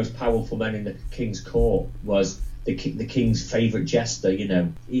one of the most powerful men in the king's court, was the king's favourite jester. You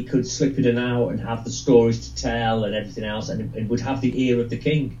know, he could slip in and out and have the stories to tell and everything else, and would have the ear of the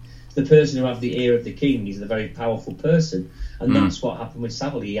king. The person who had the ear of the king is a very powerful person, and that's what happened with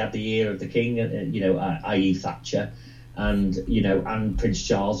Savile. He had the ear of the king, you know, i.e. Thatcher, and, you know, and Prince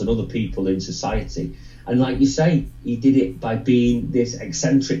Charles and other people in society. And like you say, he did it by being this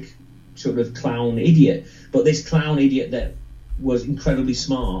eccentric sort of clown idiot, but this clown idiot that was incredibly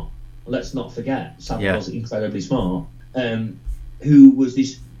smart. Let's not forget, Savile was incredibly smart, who was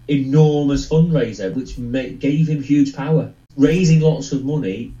this enormous fundraiser, which gave him huge power. Raising lots of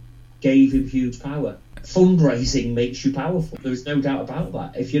money gave him huge power. Fundraising makes you powerful. There's no doubt about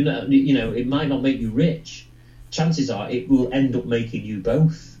that. If you're not, you know, it might not make you rich. Chances are it will end up making you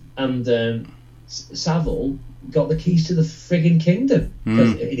both. And Savile got the keys to the frigging kingdom.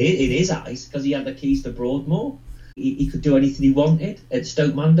 Because it is ice, because he had the keys to Broadmoor. He could do anything he wanted at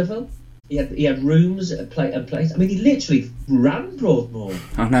Stoke Mandeville. He had rooms and place. I mean, he literally ran Broadmoor.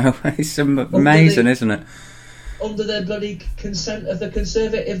 I know, it's amazing, isn't it? Under the bloody consent of the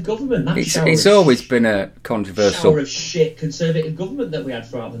Conservative government. It's always been a controversial... shower of shit Conservative government that we had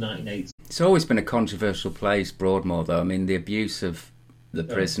throughout the 1980s. It's always been a controversial place, Broadmoor, though. I mean, the abuse of the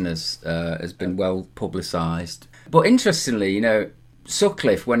prisoners has been well publicised. But interestingly, you know,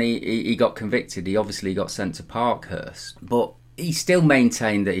 Sutcliffe, when he got convicted, he obviously got sent to Parkhurst, but he still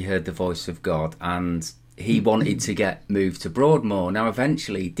maintained that he heard the voice of God, and he wanted to get moved to Broadmoor. Now,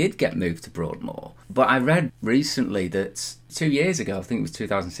 eventually, he did get moved to Broadmoor, but I read recently that 2 years ago, I think it was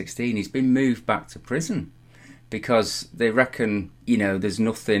 2016, he's been moved back to prison because they reckon, you know, there's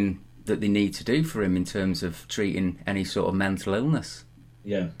nothing that they need to do for him in terms of treating any sort of mental illness.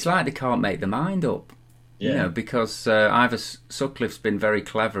 Yeah. It's like they can't make their mind up. You know, because either Sutcliffe's been very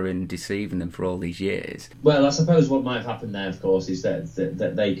clever in deceiving them for all these years. Well, I suppose what might have happened there, of course, is that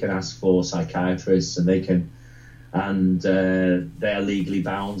they can ask for psychiatrists, and they are legally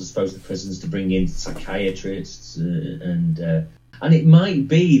bound, I suppose, the prisons to bring in psychiatrists, and it might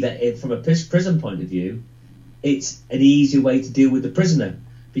be that from a prison point of view, it's an easier way to deal with the prisoner,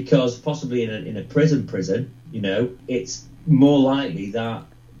 because possibly in a prison, you know, it's more likely that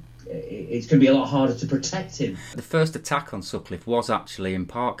it's going to be a lot harder to protect him. The first attack on Sutcliffe was actually in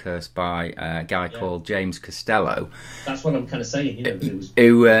Parkhurst by a guy called James Costello. That's what I'm kind of saying, you know.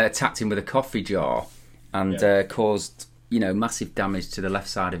 Who attacked him with a coffee jar and caused, you know, massive damage to the left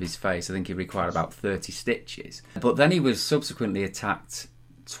side of his face. I think he required about 30 stitches. But then he was subsequently attacked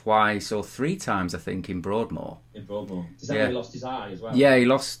twice or 3 times, I think, in Broadmoor. In Broadmoor. Is that when he lost his eye as well? Yeah, he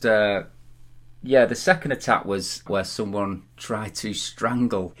lost... the second attack was where someone tried to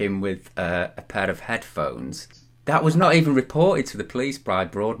strangle him with a pair of headphones. That was not even reported to the police by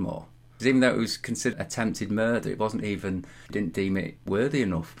Broadmoor. Because even though it was considered attempted murder, it wasn't even, didn't deem it worthy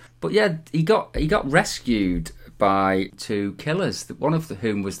enough. But yeah, he got rescued by 2 killers, one of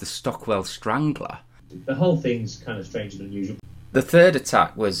whom was the Stockwell Strangler. The whole thing's kind of strange and unusual. The third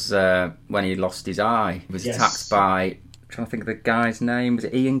attack was when he lost his eye. He was attacked by, I'm trying to think of the guy's name, was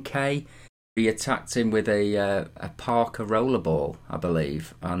it Ian Kay? He attacked him with a Parker rollerball, I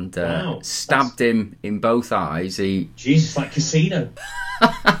believe, and stabbed him in both eyes. Jesus, like Casino. Joe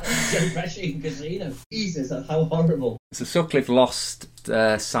Pesci in Casino. Jesus, how horrible. So Sutcliffe lost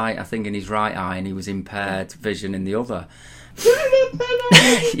sight, I think, in his right eye, and he was impaired vision in the other.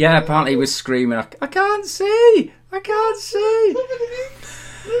 Yeah, apparently he was screaming, I can't see! I can't see!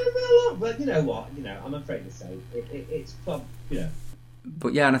 But you know what? I'm afraid to say, it's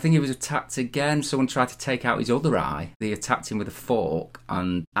But yeah, and I think he was attacked again. Someone tried to take out his other eye. They attacked him with a fork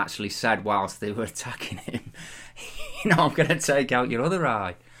and actually said whilst they were attacking him, I'm going to take out your other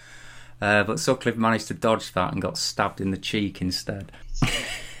eye. But Sutcliffe managed to dodge that and got stabbed in the cheek instead.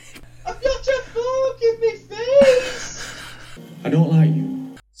 I've got a fork in my face! I don't like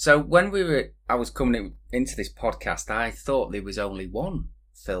you. So when I was coming into this podcast, I thought there was only one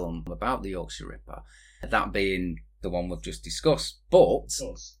film about the Yorkshire Ripper, that being the one we've just discussed, but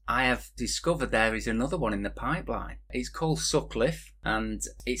I have discovered there is another one in the pipeline. It's called Sutcliffe, and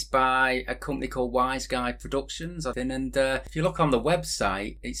it's by a company called Wise Guy Productions, I think. And if you look on the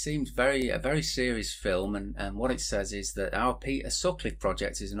website, it seems a very serious film, and what it says is that our Peter Sutcliffe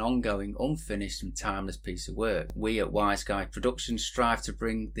project is an ongoing, unfinished and timeless piece of work. We at Wise Guy Productions strive to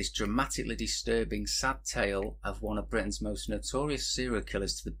bring this dramatically disturbing, sad tale of one of Britain's most notorious serial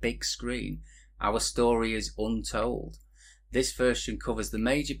killers to the big screen. Our story is untold. This version covers the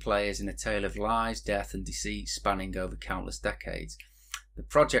major players in a tale of lies, death and deceit spanning over countless decades. The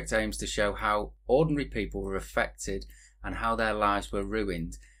project aims to show how ordinary people were affected and how their lives were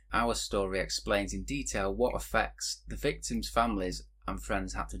ruined. Our story explains in detail what effects the victims' families and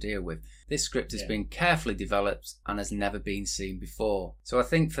friends had to deal with. This script has been carefully developed and has never been seen before. So I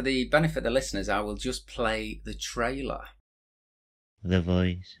think for the benefit of the listeners, I will just play the trailer. The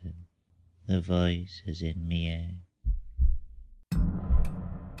voice is in me head.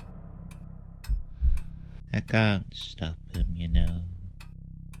 I can't stop him, you know.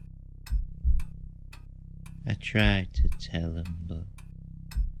 I tried to tell him, but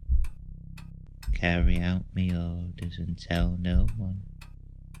carry out me orders and tell no one.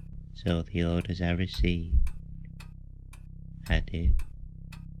 So the orders I received, I did.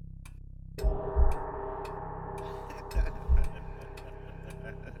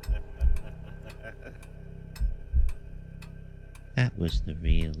 That was the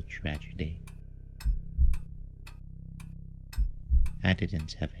real tragedy. I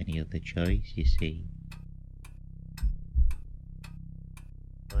didn't have any other choice, you see.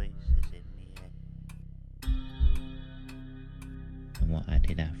 Voices in the air. And what I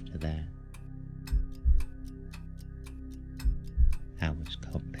did after that, I was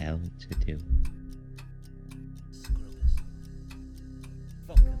compelled to do. Scrubbers.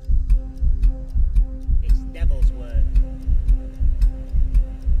 Fuck 'em. It's devil's work.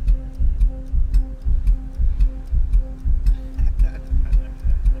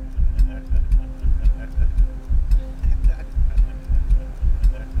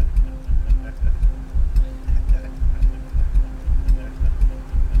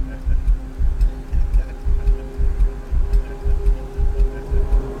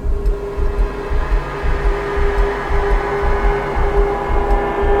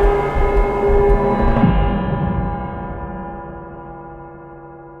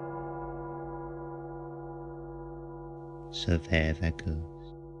 So there that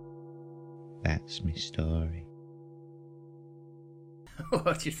goes. That's my story.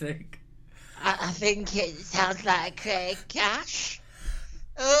 What do you think? I think it sounds like Craig Cash.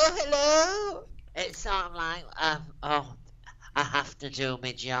 Oh, hello. It sounds like, I have to do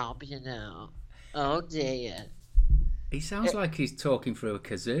my job, you know. Oh, dear. He sounds like he's talking through a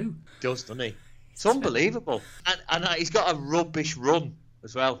kazoo. Does, doesn't he? It's unbelievable. And he's got a rubbish run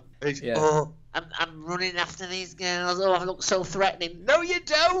as well. Yeah. Oh, I'm running after these girls. Oh, I look so threatening. No, you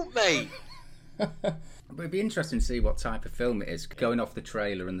don't, mate. But it'd be interesting to see what type of film it is. Going off the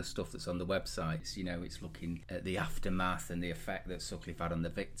trailer and the stuff that's on the websites, you know, it's looking at the aftermath and the effect that Sutcliffe had on the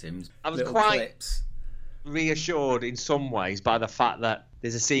victims. I was Little quite clips. reassured in some ways by the fact that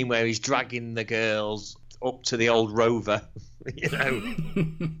there's a scene where he's dragging the girls up to the old Rover, you know.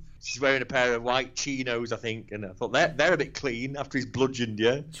 She's wearing a pair of white chinos, I think, and I thought they're a bit clean after he's bludgeoned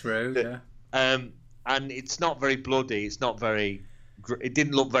you. True, yeah. And it's not very bloody. It's not very it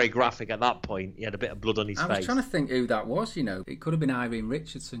didn't look very graphic at that point. He had a bit of blood on his face. I was trying to think who that was. It could have been Irene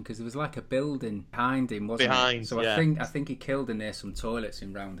Richardson because there was like a building behind him, wasn't it? So yeah. I think he killed her near some toilets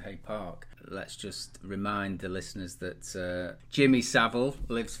in Roundhay Park. Let's just remind the listeners that Jimmy Savile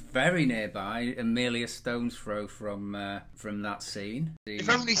lives very nearby and merely a stone's throw from that scene. If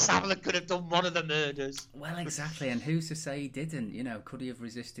only Savile could have done one of the murders. Well, exactly, and who's to say he didn't? Could he have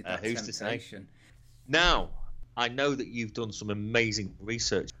resisted that who's to say? temptation? Now, I know that you've done some amazing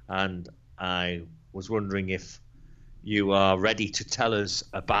research, and I was wondering if you are ready to tell us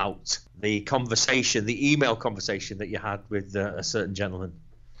about the email conversation that you had with a certain gentleman.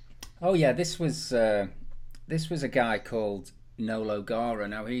 Oh yeah, this was a guy called Nolo Gara.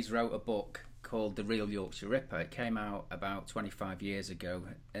 Now he's wrote a book called The Real Yorkshire Ripper. It came out about 25 years ago,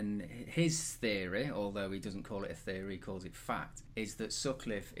 and his theory, although he doesn't call it a theory, he calls it fact, is that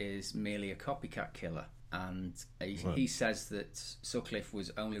Sutcliffe is merely a copycat killer. And he says that Sutcliffe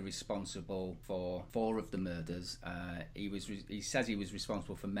was only responsible for 4 of the murders. He says he was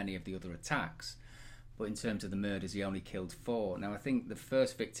responsible for many of the other attacks, but in terms of the murders, he only killed 4. Now, I think the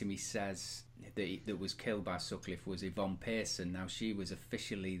first victim he says that was killed by Sutcliffe was Yvonne Pearson. Now, she was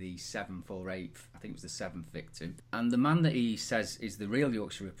officially the 7th or 8th, I think it was the 7th victim. And the man that he says is the real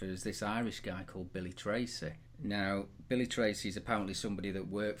Yorkshire Ripper is this Irish guy called Billy Tracy. Now, Billy Tracy is apparently somebody that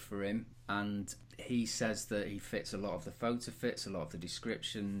worked for him, and he says that he fits a lot of the photo fits, a lot of the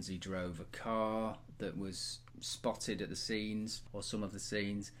descriptions. He drove a car that was spotted at the scenes, or some of the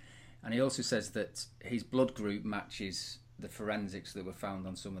scenes. And he also says that his blood group matches the forensics that were found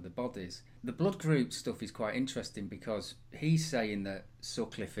on some of the bodies. The blood group stuff is quite interesting because he's saying that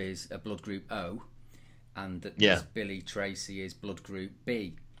Sutcliffe is a blood group O and that this Billy Tracy is blood group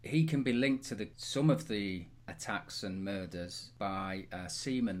B. He can be linked to some of the attacks and murders by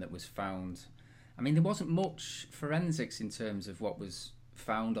semen that was found. I mean, there wasn't much forensics in terms of what was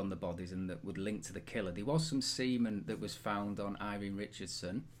found on the bodies and that would link to the killer. There was some semen that was found on Irene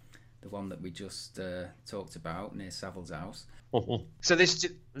Richardson, the one that we just talked about near Savile's house. So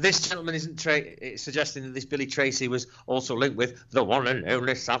this gentleman isn't suggesting that this Billy Tracy was also linked with the one and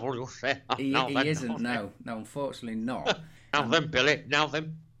only Savile, you'll say? He isn't, no, unfortunately not. Now then, Billy, now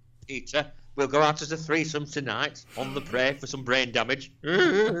then, Peter, we'll go out as a threesome tonight on the prey for some brain damage.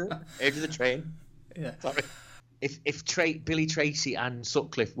 Edge of the train. Yeah. Sorry. If Billy Tracy and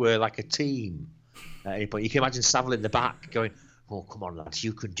Sutcliffe were like a team at any point, you can imagine Savile in the back going, "Oh, come on, lads,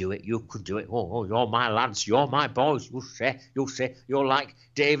 you can do it, you can do it. Oh, you're my lads, you're my boys. You'll say, you're like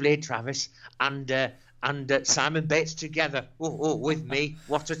Dave Lee Travis and Simon Bates together. Oh, with me,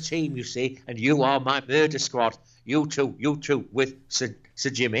 what a team, you see. And you are my murder squad. You two, with Sir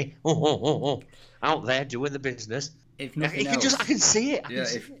Jimmy. Out there doing the business. If nothing else, I can see it.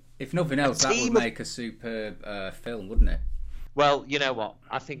 If nothing else, that would make a superb film, wouldn't it? Well, you know what?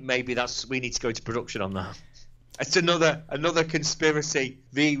 I think maybe we need to go into production on that. It's another conspiracy,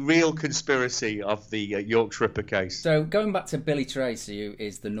 the real conspiracy of the Yorkshire Ripper case. So going back to Billy Tracy, who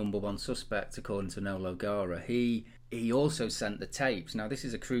is the number 1 suspect according to Nolo Gara, he also sent the tapes. Now this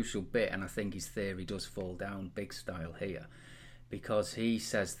is a crucial bit, and I think his theory does fall down big style here, because he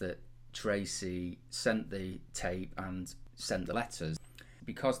says that Tracy sent the tape and sent the letters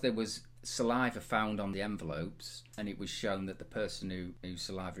because there was saliva found on the envelopes, and it was shown that the person whose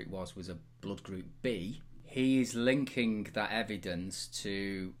saliva it was a blood group B. He is linking that evidence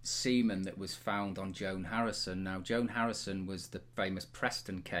to semen that was found on Joan Harrison. Now, Joan Harrison was the famous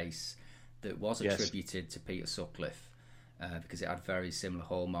Preston case that was attributed to Peter Sutcliffe because it had very similar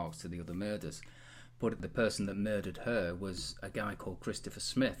hallmarks to the other murders. But the person that murdered her was a guy called Christopher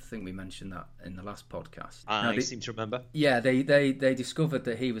Smith. I think we mentioned that in the last podcast. I seem to remember. Yeah, they discovered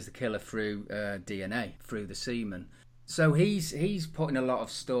that he was the killer through DNA, through the semen. So he's putting a lot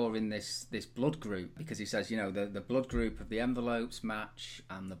of store in this blood group because he says, the blood group of the envelopes match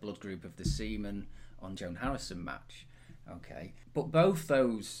and the blood group of the semen on Joan Harrison match. Okay. But both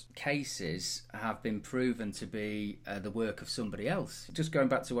those cases have been proven to be the work of somebody else. Just going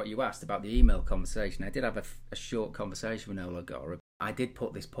back to what you asked about the email conversation, I did have a short conversation with Nolo Gara. I did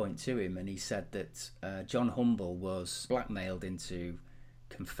put this point to him, and he said that John Humble was blackmailed into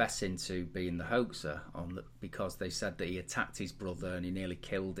confessing to being the hoaxer because they said that he attacked his brother and he nearly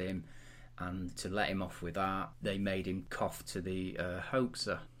killed him, and to let him off with that, they made him cough to the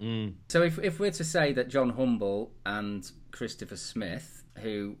hoaxer. So if we're to say that John Humble and Christopher Smith,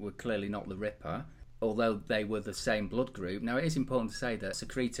 who were clearly not the Ripper, although they were the same blood group. Now, it is important to say that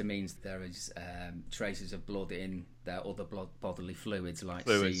secreta means there is traces of blood in their other bodily fluids like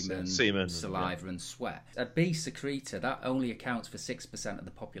semen, saliva and sweat. A B secreta, that only accounts for 6% of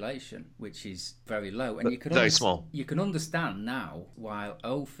the population, which is very low. And you can very small. You can understand now why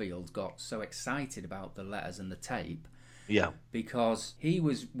Oldfield got so excited about the letters and the tape. Yeah. Because he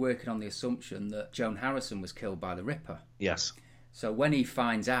was working on the assumption that Joan Harrison was killed by the Ripper. Yes. So when he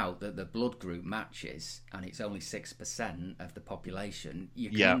finds out that the blood group matches and it's only 6% of the population, you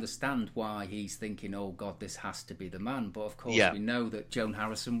can understand why he's thinking, oh God, this has to be the man. But of course we know that Joan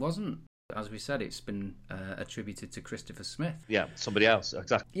Harrison wasn't. As we said, it's been attributed to Christopher Smith. Yeah, somebody else,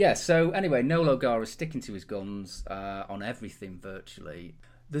 exactly. Yeah, so anyway, Noel O'Gara's sticking to his guns on everything virtually.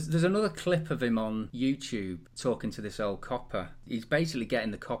 There's another clip of him on YouTube talking to this old copper. He's basically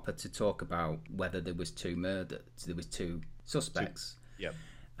getting the copper to talk about whether there was two suspects. Yeah.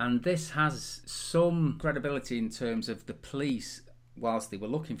 And this has some credibility in terms of the police, whilst they were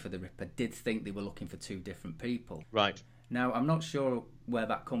looking for the Ripper, did think they were looking for two different people. Right. Now, I'm not sure where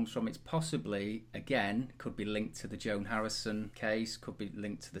that comes from. It's possibly, again, could be linked to the Joan Harrison case, could be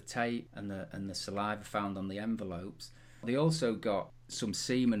linked to the tape and the saliva found on the envelopes. They also got some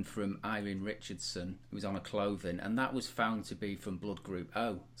semen from Irene Richardson, who was on her clothing, and that was found to be from blood group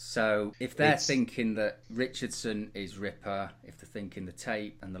O. So if they're thinking that Richardson is Ripper, if they're thinking the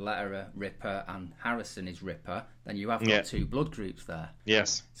tape and the letter are Ripper and Harrison is Ripper, then you have got two blood groups there.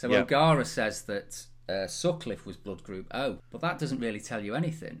 Yes. So O'Gara says that Sutcliffe was blood group O, but that doesn't really tell you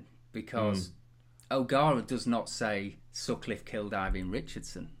anything, because O'Gara does not say Sutcliffe killed Irene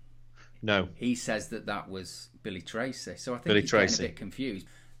Richardson. No. He says that was Billy Tracy. So I think he's getting a bit confused.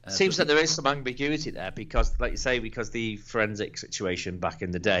 Seems that there is some ambiguity there because, like you say, because the forensic situation back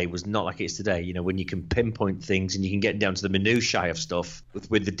in the day was not like it is today. You know, when you can pinpoint things and you can get down to the minutiae of stuff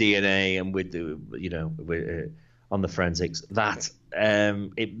with the DNA and with the, on the forensics, that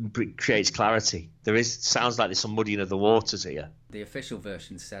it creates clarity. Sounds like there's some muddying of the waters here. The official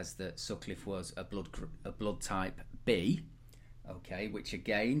version says that Sutcliffe was a blood type B. Okay, which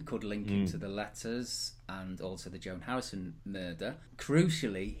again could link into the letters and also the Joan Harrison murder.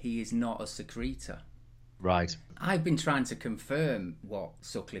 Crucially, he is not a secretor. Right. I've been trying to confirm what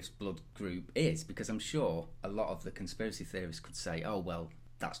Sutcliffe's blood group is, because I'm sure a lot of the conspiracy theorists could say, oh, well,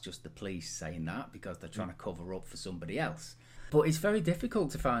 that's just the police saying that because they're trying to cover up for somebody else. But it's very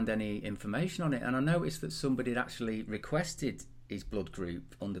difficult to find any information on it, and I noticed that somebody had actually requested his blood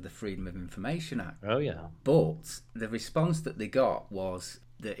group under the Freedom of Information Act. Oh, yeah. But the response that they got was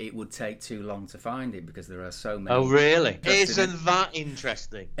that it would take too long to find it because there are so many. Oh, really? Isn't that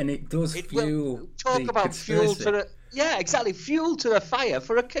interesting? And it does fuel talk about fuel to the... Yeah, exactly. Fuel to the fire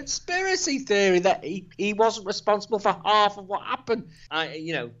for a conspiracy theory that he wasn't responsible for half of what happened.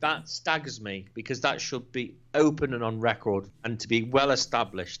 That staggers me because that should be open and on record and to be well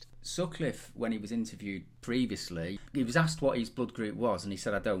established. Sutcliffe, when he was interviewed previously, he was asked what his blood group was, and he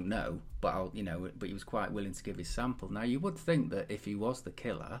said, "I don't know," but but he was quite willing to give his sample. Now, you would think that if he was the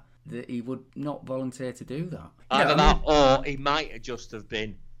killer, that he would not volunteer to do that. Either that, or he might just have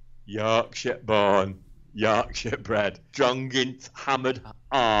been Yorkshire born, Yorkshire bred, strong in hammered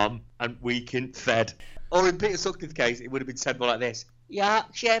arm and weak in fed. Or in Peter Sutcliffe's case, it would have been said more like this: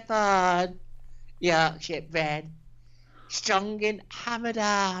 Yorkshire born, Yorkshire bred, strong in hammered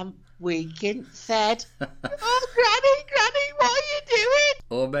arm, weak in fed. Oh, Granny, what are you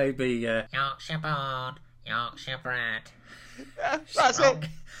doing? Or maybe Yorkshire born, Yorkshire bred. That's it.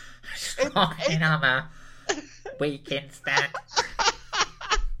 Strong in hammer, weak in fed.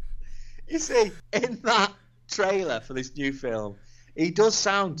 You see, in that trailer for this new film, he does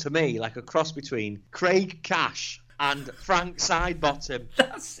sound to me like a cross between Craig Cash and Frank Sidebottom.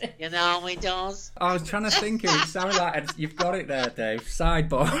 That's it. You know he does. I was trying to think of it. It sounded like you've got it there, Dave.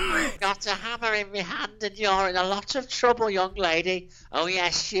 Sidebottom. Got a hammer in my hand and you're in a lot of trouble, young lady. Oh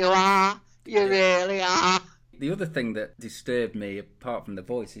yes, you are. You really are. The other thing that disturbed me, apart from the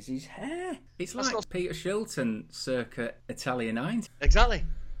voice, is his hair. It's like Peter Shilton circa Italian 90s. Exactly.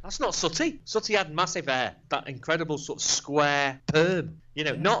 That's not Sooty. Sooty had massive hair. That incredible sort of square perm. You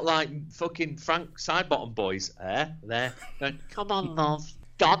know, not like fucking Frank Sidebottom boys' hair there. Come on, love.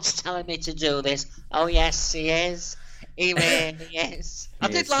 God's telling me to do this. Oh, yes, he is. He really is. I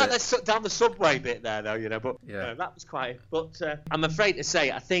did like that down the subway bit there, though, but that was quite... But I'm afraid to say,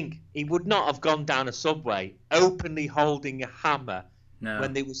 I think he would not have gone down a subway openly holding a hammer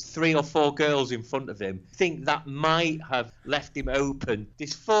when there was 3 or 4 girls in front of him. I think that might have left him open.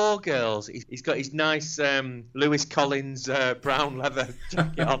 There's 4 girls. He's got his nice Lewis Collins brown leather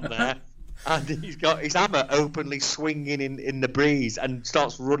jacket on there. And he's got his hammer openly swinging in the breeze and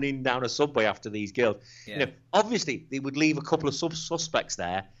starts running down a subway after these girls. Yeah. You know, obviously they would leave a couple of suspects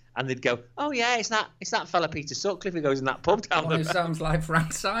there, and they'd go, "Oh yeah, it's that fella Peter Sutcliffe who goes in that pub down One the who road." sounds like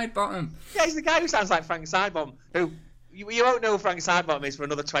Frank Sidebottom. Yeah, he's the guy who sounds like Frank Sidebottom. Who you won't know who Frank Sidebottom is for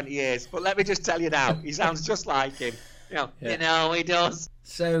another 20 years. But let me just tell you now, he sounds just like him. You know, he does.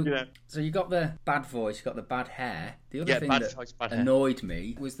 So you got the bad voice, you got the bad hair. The other thing that annoyed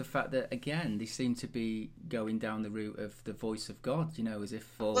me was the fact that, again, they seem to be going down the route of the voice of God, you know, as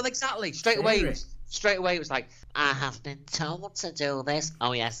if... Well, exactly. Straight away it was like, I have been told to do this.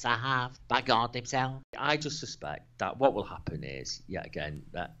 Oh, yes, I have. By God himself. I just suspect that what will happen is, yet again,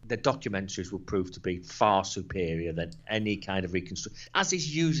 that the documentaries will prove to be far superior than any kind of reconstruction, as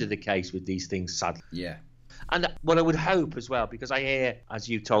is usually the case with these things, sadly. Yeah. And what I would hope as well, because I hear, as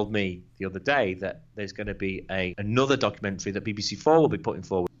you told me the other day, that there's going to be another documentary that BBC4 will be putting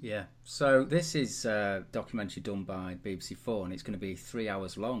forward. Yeah. So this is a documentary done by BBC4, and it's going to be 3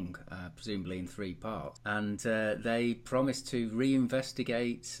 hours long, presumably in 3 parts. And they promise to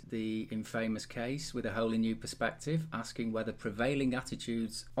reinvestigate the infamous case with a wholly new perspective, asking whether prevailing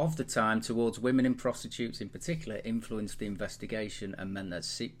attitudes of the time towards women and prostitutes in particular influenced the investigation and meant that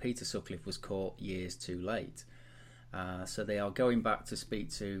Peter Sutcliffe was caught years too late. So they are going back to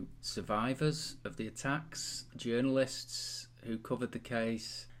speak to survivors of the attacks, journalists who covered the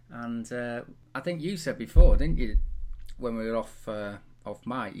case, and I think you said before, didn't you, when we were off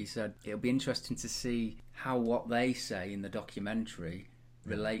mic, you said it'll be interesting to see how what they say in the documentary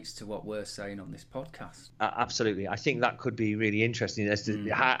relates to what we're saying on this podcast. Absolutely. I think that could be really interesting as to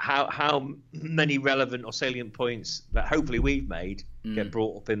how many relevant or salient points that hopefully we've made get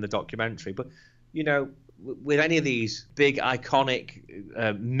brought up in the documentary. But, you know, with any of these big,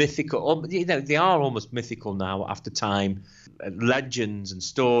 iconic, mythical, you know, they are almost mythical now after time, legends and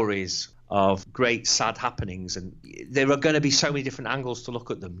stories of great sad happenings, and there are going to be so many different angles to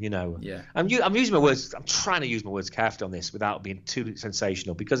look at them, you know. Yeah. I'm using my words. I'm trying to use my words carefully on this without being too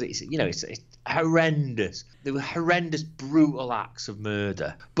sensational, because it's horrendous. There were horrendous, brutal acts of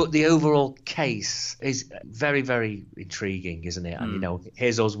murder, but the overall case is very, very intriguing, isn't it? And you know,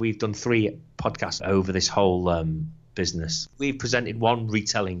 here's us. We've done 3 podcasts over this whole business. We've presented one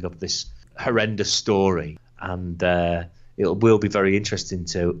retelling of this horrendous story, and it will be very interesting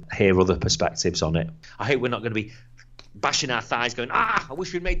to hear other perspectives on it. I hope we're not going to be bashing our thighs going, I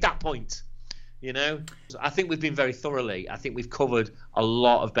wish we'd made that point. You know, I think we've been very thoroughly. I think we've covered a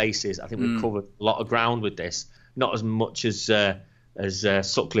lot of bases. I think we've covered a lot of ground with this. Not as much as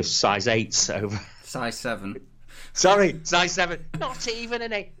Sutcliffe's size 8s over. Size 7. Sorry, size 7. Not even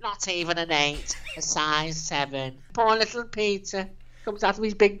an 8. Not even an 8. A size 7. Poor little Peter comes out of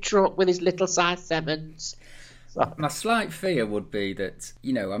his big truck with his little size 7s. My slight fear would be that,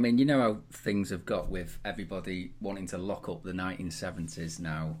 you know, I mean, you know how things have got with everybody wanting to lock up the 1970s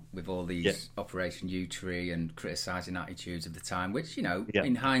now with all these Operation U-Tree and criticising attitudes of the time, which, you know,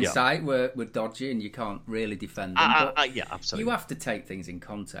 in hindsight were dodgy and you can't really defend them. But yeah, absolutely. You have to take things in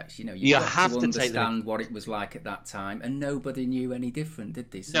context. You know, you have to understand what it was like at that time, and nobody knew any different,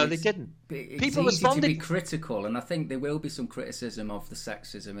 did they? So no, they didn't. It's People easy responded to be critical, and I think there will be some criticism of the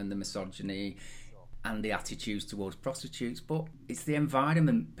sexism and the misogyny and the attitudes towards prostitutes, but it's the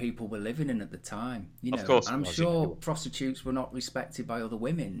environment people were living in at the time. You know, of course, I'm sure prostitutes were not respected by other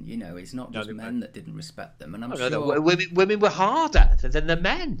women. You know, it's not just men that didn't respect them. And I'm sure women were harder than the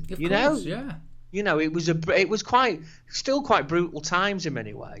men. Of you course, know, yeah. You know, it was still quite brutal times in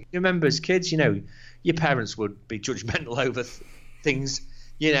many ways. You remember as kids, you know, your parents would be judgmental over things,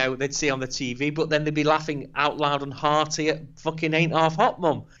 you know, they'd see on the TV, but then they'd be laughing out loud and hearty at fucking Ain't Half Hot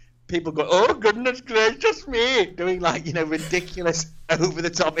Mum. People go, oh, goodness gracious me, doing like, you know, ridiculous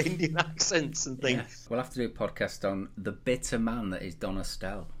over-the-top Indian accents and things. Yeah. We'll have to do a podcast on the bitter man that is Don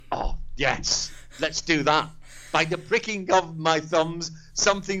Estelle. Oh, yes. Let's do that. By the pricking of my thumbs,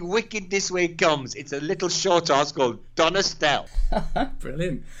 something wicked this way comes. It's a little short arse called Don Estelle.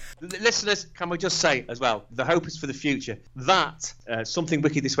 Brilliant. Listeners, can we just say as well, the hope is for the future, that Something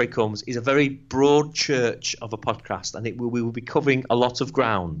Wicked This Way Comes is a very broad church of a podcast, and we will be covering a lot of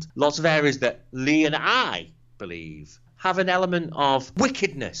ground. Lots of areas that Lee and I believe have an element of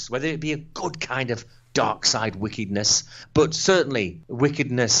wickedness, whether it be a good kind of dark side wickedness, but certainly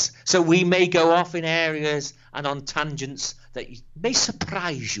wickedness. So we may go off in areas and on tangents that may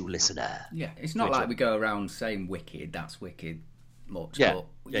surprise you, listener. Yeah, it's not like we go around saying wicked, that's wicked much. Yeah,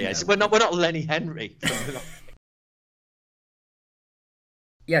 but, So we're not Lenny Henry.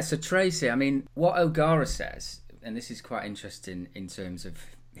 Yeah, so Tracy, I mean, what O'Gara says, and this is quite interesting in terms of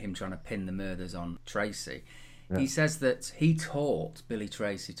him trying to pin the murders on Tracy, He says that he taught Billy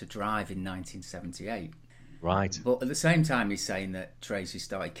Tracy to drive in 1978. Right. But at the same time, he's saying that Tracy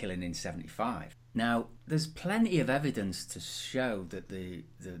started killing in 75. Now, there's plenty of evidence to show that the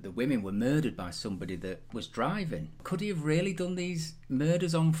women were murdered by somebody that was driving. Could he have really done these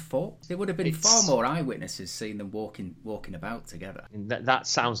murders on foot? There would have been far more eyewitnesses seeing them walking about together. That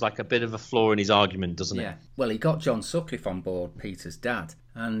sounds like a bit of a flaw in his argument, doesn't it? Yeah. Well, he got John Sutcliffe on board, Peter's dad.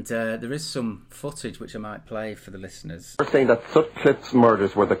 And there is some footage which I might play for the listeners. We're saying that Sutcliffe's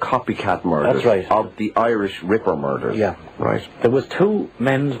murders were the copycat murders. That's right. Of the Irish Ripper murders. Yeah. Right. There was two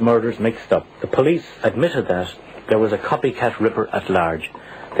men's murders mixed up. The police admitted that there was a copycat Ripper at large.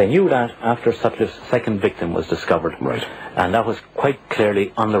 They knew that after Sutcliffe's second victim was discovered. Right. And that was quite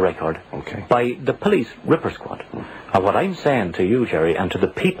clearly on the record. Okay. By the police Ripper squad. And what I'm saying to you, Jerry, and to the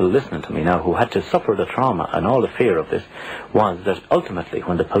people listening to me now who had to suffer the trauma and all the fear of this, was that ultimately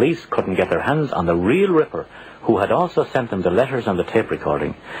when the police couldn't get their hands on the real Ripper, who had also sent them the letters and the tape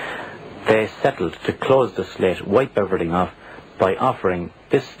recording, they settled to close the slate, wipe everything off, by offering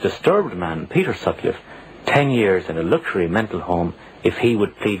this disturbed man, Peter Sutcliffe, 10 years in a luxury mental home if he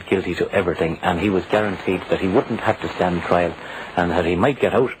would plead guilty to everything, and he was guaranteed that he wouldn't have to stand trial and that he might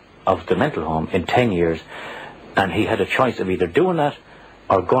get out of the mental home in 10 years, and he had a choice of either doing that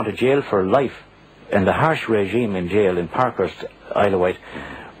or going to jail for life in the harsh regime in jail in Parkhurst, Isle of Wight,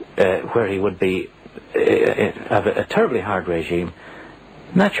 where he would be have a terribly hard regime.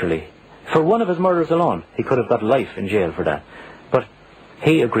 Naturally, for one of his murders alone, he could have got life in jail for that. But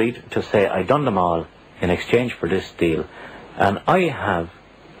he agreed to say, I done them all in exchange for this deal. And I have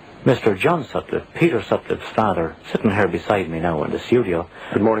Mr. John Sutcliffe, Peter Sutcliffe's father, sitting here beside me now in the studio.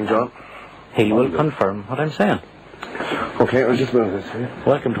 Good morning, John. He will confirm what I'm saying. Okay, I'll just move this here.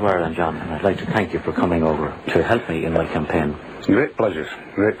 Welcome to Ireland, John, and I'd like to thank you for coming over to help me in my campaign. Great pleasure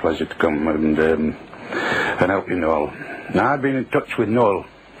to come and help you, Noel. Now, I've been in touch with Noel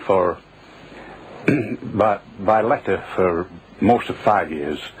for by letter for most of 5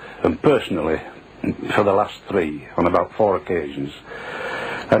 years, and personally for the last 3 on about 4 occasions.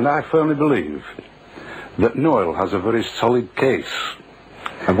 And I firmly believe that Noel has a very solid case.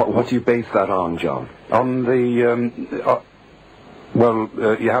 And what do you base that on, John? On the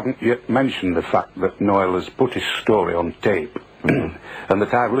you haven't yet mentioned the fact that Noel has put his story on tape, and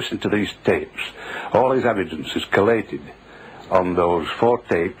that I've listened to these tapes. All his evidence is collated on those 4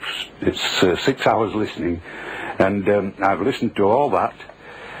 tapes. It's 6 hours listening, and I've listened to all that.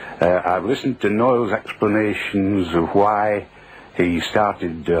 I've listened to Noel's explanations of why he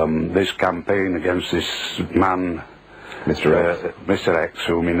started this campaign against this man, Mr. X,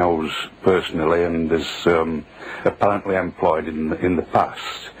 whom he knows personally and is apparently employed in the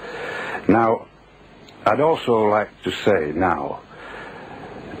past. Now, I'd also like to say now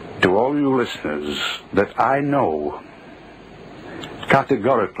to all you listeners that I know,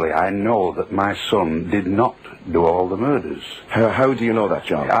 categorically, I know that my son did not do all the murders. How do you know that,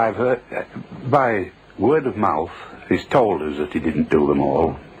 John? I've heard, by word of mouth, he's told us that he didn't do them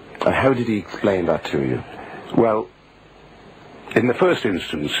all. How did he explain that to you? Well, in the first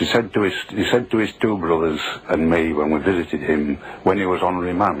instance, he said to his 2 brothers and me when we visited him when he was on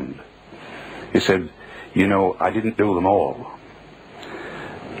remand, he said, you know, I didn't do them all.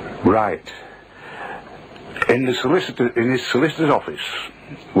 Right. In his solicitor's office,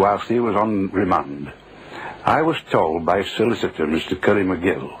 whilst he was on remand, I was told by his solicitor, Mr. Curry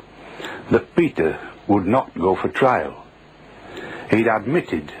McGill, that Peter would not go for trial. He'd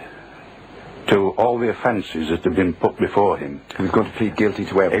admitted to all the offences that had been put before him. He was going to plead guilty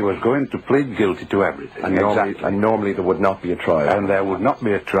to everything. He was going to plead guilty to everything. And normally there would not be a trial. And there would not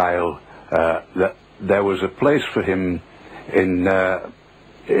be a trial. That there was a place for him in the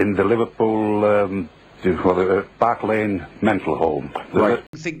Liverpool Park Lane mental home. Right.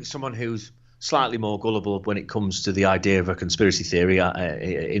 I think someone who's slightly more gullible when it comes to the idea of a conspiracy theory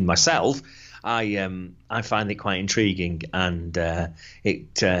in myself, I find it quite intriguing, and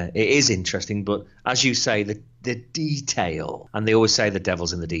it is interesting. But as you say, the detail, and they always say the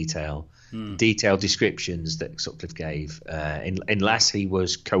devil's in the detail. Detailed descriptions that Sutcliffe gave, unless he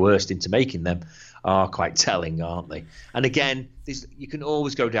was coerced into making them, are quite telling, aren't they? And again, you can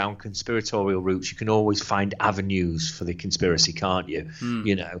always go down conspiratorial routes. You can always find avenues for the conspiracy, can't you?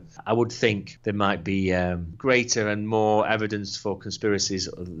 You know, I would think there might be greater and more evidence for conspiracies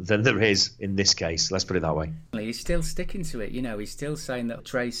than there is in this case. Let's put it that way. He's still sticking to it. You know, he's still saying that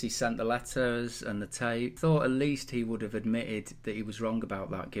Tracy sent the letters and the tape. Thought at least he would have admitted that he was wrong about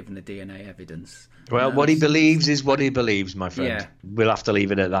that, given the DNA evidence. Well, what he believes is what he believes, my friend. Yeah. We'll have to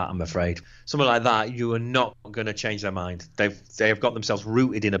leave it at that, I'm afraid. Someone like that that, you are not going to change their mind. They have got themselves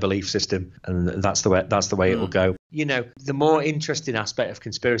rooted in a belief system, and that's the way it will go. You know, the more interesting aspect of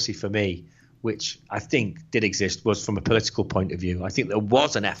conspiracy for me, which I think did exist, was from a political point of view. I think there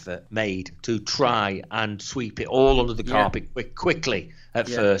was an effort made to try and sweep it all under the carpet quickly at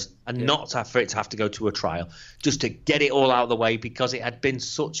first, and not for it to have to go to a trial, just to get it all out of the way, because it had been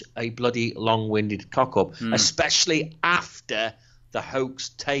such a bloody long-winded cock-up, especially after the hoax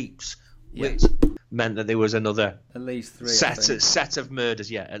tapes, which meant that there was another at least 3 set of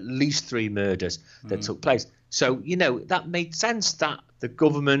murders. Yeah, at least 3 murders that took place. So, you know, that made sense that the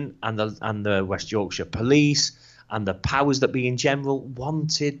government and the West Yorkshire police and the powers that be in general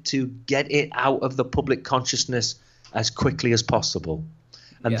wanted to get it out of the public consciousness as quickly as possible.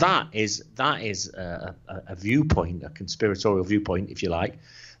 And that is a viewpoint, a conspiratorial viewpoint, if you like,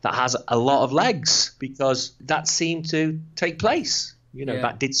 that has a lot of legs, because that seemed to take place. You know,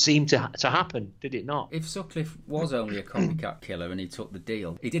 that did seem to happen, did it not? If Sutcliffe was only a copycat killer and he took the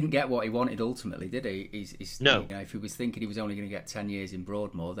deal, he didn't get what he wanted ultimately, did he? No. You know, if he was thinking he was only going to get 10 years in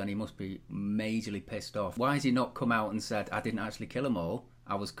Broadmoor, then he must be majorly pissed off. Why has he not come out and said, I didn't actually kill them all,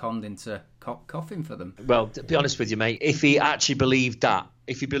 I was conned into coughing for them? Well, to be honest with you, mate, if he actually believed that,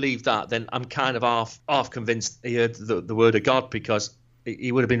 then I'm kind of half convinced he heard the word of God, because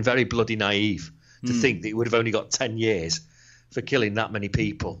he would have been very bloody naive to think that he would have only got 10 years for killing that many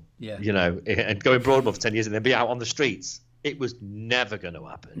people, you know, and going Broadmoor for 10 years and then be out on the streets. It was never going to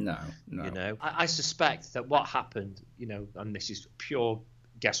happen. No. You know, I suspect that what happened, you know, and this is pure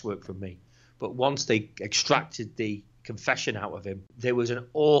guesswork from me, but once they extracted the confession out of him, there was an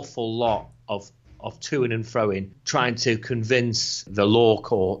awful lot of toing and froing, trying to convince the law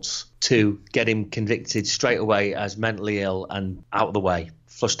courts to get him convicted straight away as mentally ill and out of the way.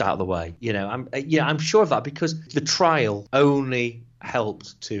 Flushed out of the way. You know, I'm sure of that, because the trial only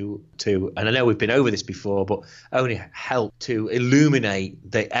helped to and I know we've been over this before, but only helped to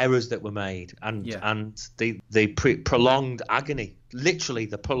illuminate the errors that were made and the prolonged agony, literally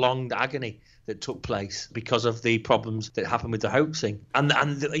the prolonged agony that took place because of the problems that happened with the hoaxing and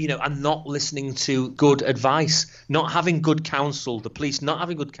you know, and not listening to good advice, not having good counsel, the police not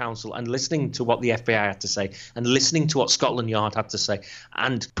having good counsel, and listening to what the FBI had to say and listening to what Scotland Yard had to say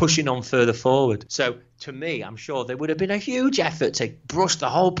and pushing on further forward. So to me, I'm sure there would have been a huge effort to brush the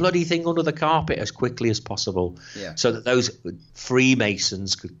whole bloody thing under the carpet as quickly as possible, so that those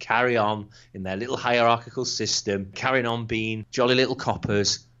Freemasons could carry on in their little hierarchical system, carrying on being jolly little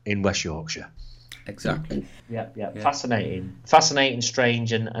coppers in West Yorkshire. Exactly. Yeah. Fascinating,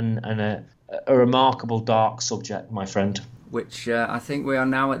 strange, and a remarkable dark subject, my friend. Which I think we are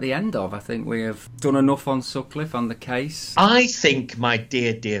now at the end of. I think we have done enough on Sutcliffe, on the case. I think, my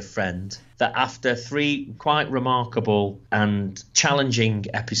dear friend, that after 3 quite remarkable and challenging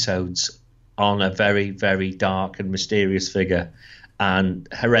episodes on a very, very dark and mysterious figure and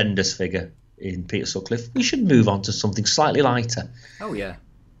horrendous figure in Peter Sutcliffe, we should move on to something slightly lighter. Oh, yeah.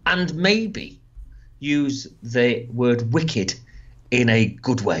 And maybe use the word wicked in a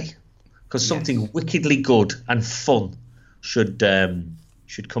good way, because something wickedly good and fun should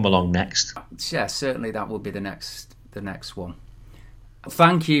come along next. Yeah, certainly that will be the next one.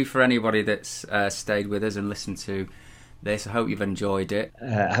 Thank you for anybody that's stayed with us and listened to this. I hope you've enjoyed it.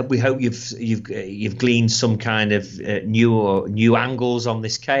 We hope you've gleaned some kind of new angles on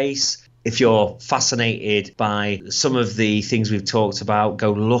this case. If you're fascinated by some of the things we've talked about,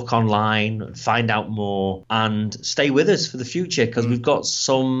 go look online, find out more, and stay with us for the future, because we've got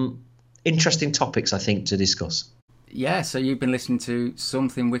some interesting topics, I think, to discuss. Yeah, so you've been listening to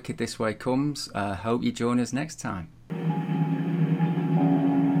Something Wicked This Way Comes. Hope you join us next time. He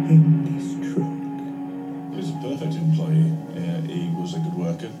was a perfect employee. He was a good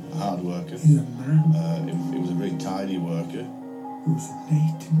worker, a hard worker. He's a man. He was a very tidy worker. Whose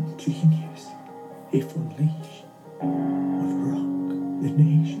latent genius, if unleashed, would rock the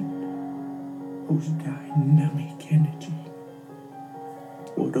nation. Whose dynamic energy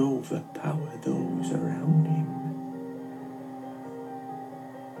would overpower those around him.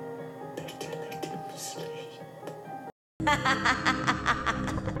 Better let him sleep.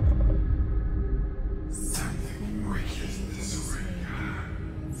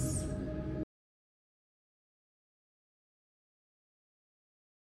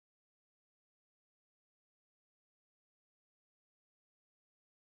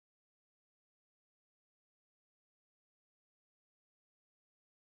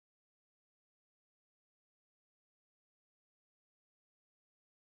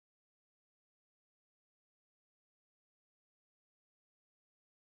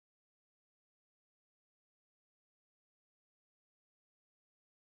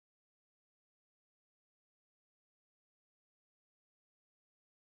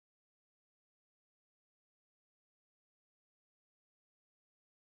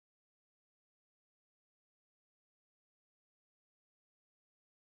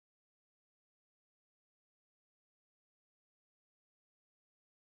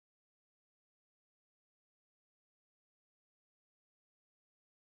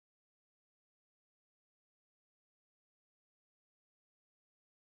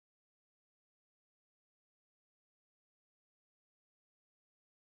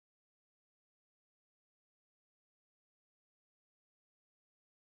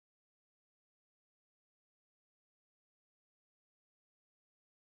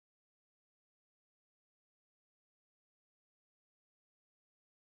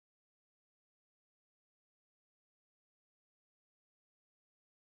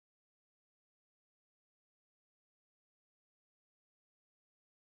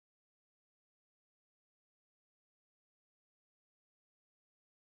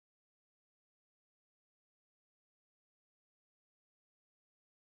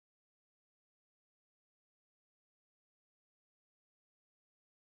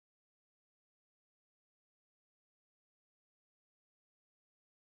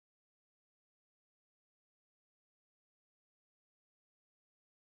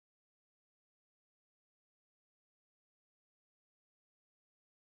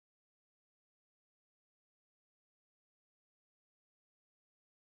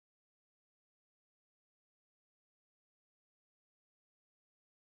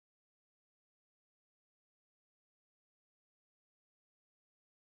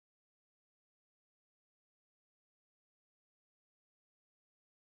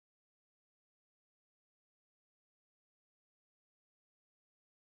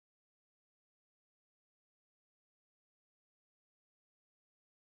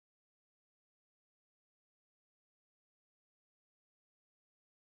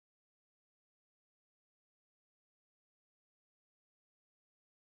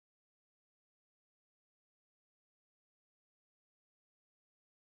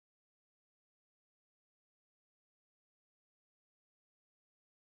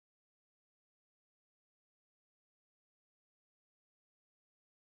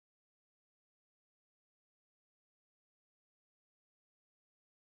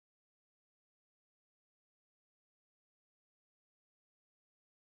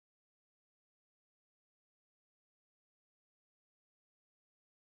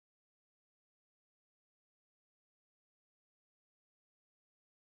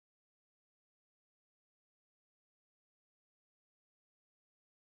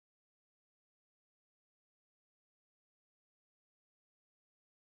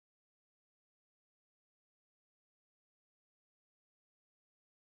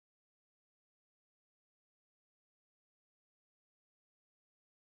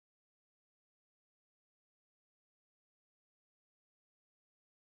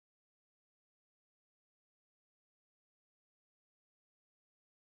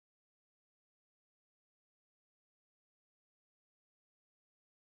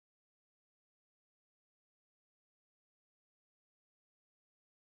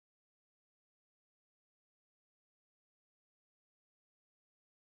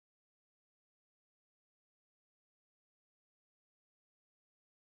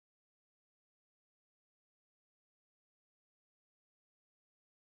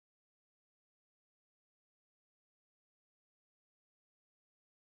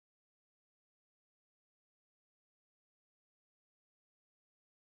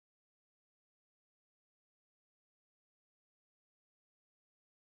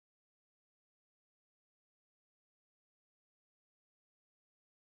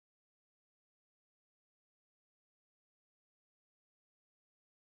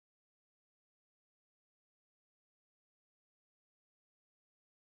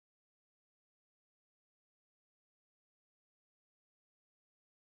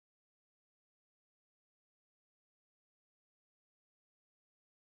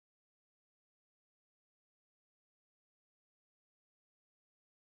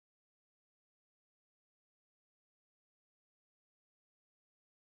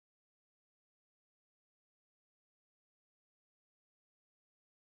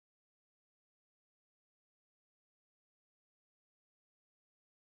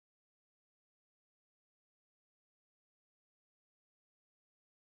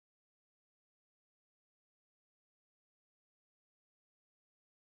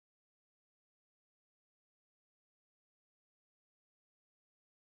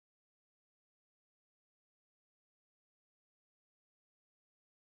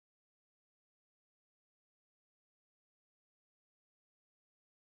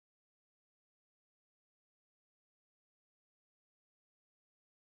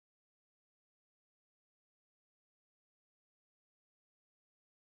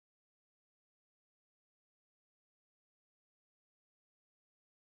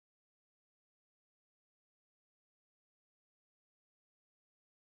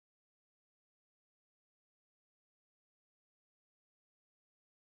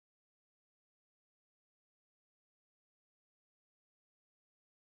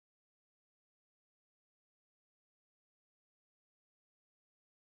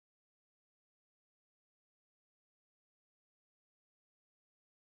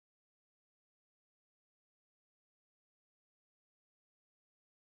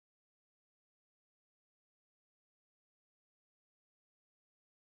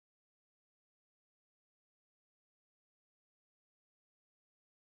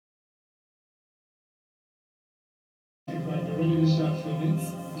 Right, we're ready to start filming.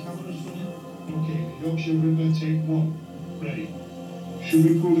 Cameras running. Okay, Yorkshire River, take one. Ready. Should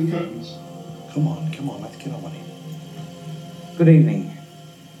we pull the curtains? Come on, let's get on with it. Good evening.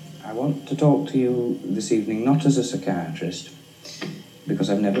 I want to talk to you this evening not as a psychiatrist, because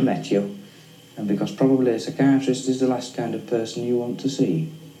I've never met you, and because probably a psychiatrist is the last kind of person you want to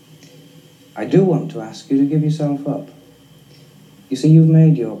see. I do want to ask you to give yourself up. You see, you've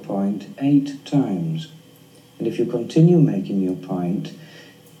made your point 8 times, and if you continue making your point,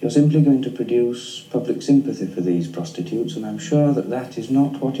 you're simply going to produce public sympathy for these prostitutes, and I'm sure that that is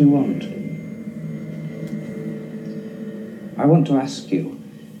not what you want. I want to ask you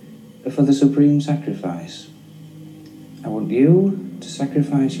for the supreme sacrifice. I want you to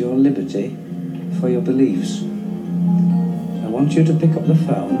sacrifice your liberty for your beliefs. I want you to pick up the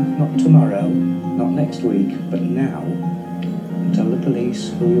phone, not tomorrow, not next week, but now, and tell the police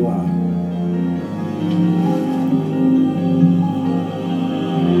who you are.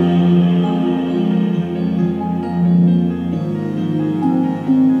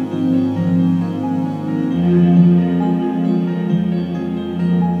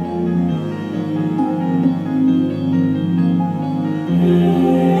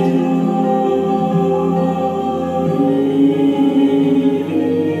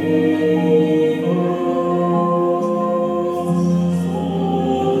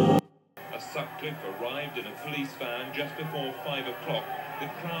 Sutcliffe arrived in a police van just before 5 o'clock. The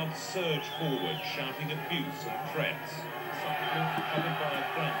crowd surged forward, shouting abuse and threats. Sutcliffe, covered by a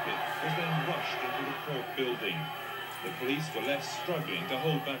blanket, was then rushed into the court building. The police were left struggling to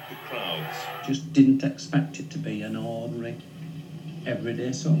hold back the crowds. Just didn't expect it to be an ordinary,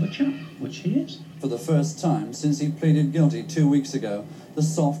 everyday sort of chap, which he is. For the first time since he pleaded guilty 2 weeks ago, the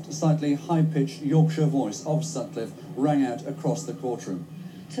soft, slightly high-pitched Yorkshire voice of Sutcliffe rang out across the courtroom.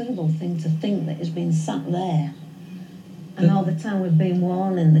 Terrible thing to think that he's been sat there, and all the time we've been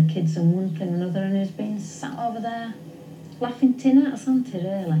warning the kids and one thing and another, and he's been sat over there laughing tin out of Santa,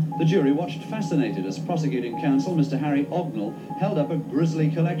 really. The jury watched fascinated as prosecuting counsel Mr. Harry Ognall held up a grisly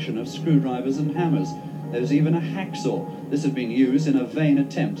collection of screwdrivers and hammers. There was even a hacksaw. This had been used in a vain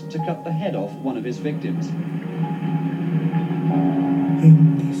attempt to cut the head off one of his victims.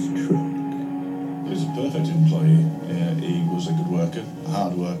 In this truck. He was a perfect employee. He was a good worker, a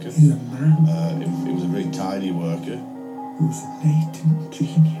hard worker. He's a man. He was a very tidy worker. Whose latent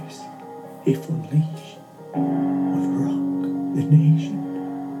genius, if unleashed, would rock the nation.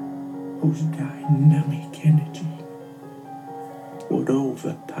 Whose dynamic energy would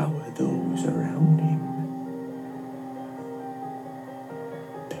overpower those around him.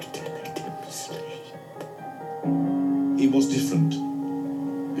 Better let him sleep. He was different.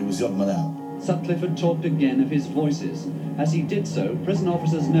 He was the odd man out. Sutcliffe had talked again of his voices. As he did so, prison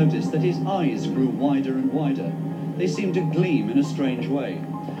officers noticed that his eyes grew wider and wider. They seemed to gleam in a strange way.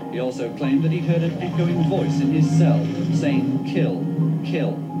 He also claimed that he'd heard an echoing voice in his cell saying, "Kill,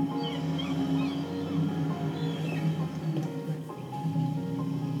 kill."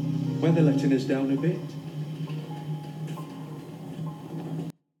 Were they letting us down a bit?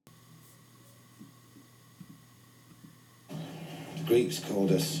 The Greeks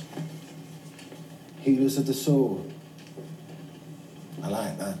called us healers of the soul. I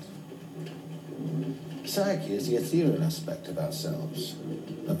like that. Psyche is the ethereal aspect of ourselves,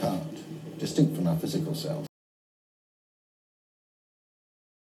 apart, distinct from our physical self.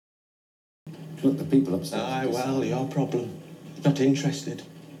 Look, the people upstairs. Aye, well, your problem. Not interested.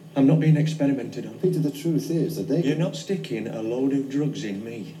 I'm not being experimented on. Peter, the truth is that they... You're not sticking a load of drugs in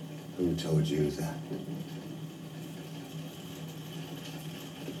me. Who told you that?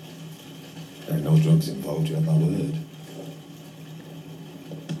 There are no drugs involved, you have my word.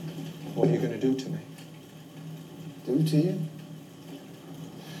 What are you going to do to me? Do to you?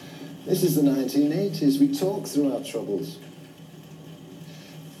 This is the 1980s. We talk through our troubles.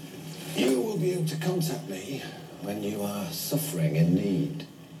 You will be able to contact me when you are suffering in need.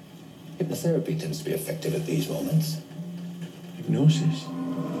 Hypnotherapy tends to be effective at these moments. Hypnosis?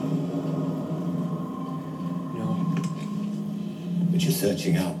 No. But you're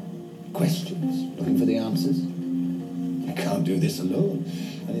searching out questions, looking for the answers. You can't do this alone.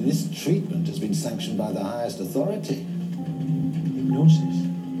 I mean, this treatment has been sanctioned by the highest authority. Hypnosis?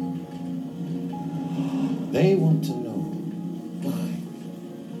 They want to know why.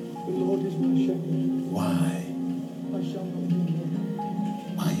 The Lord is my shepherd. Why? I shall not be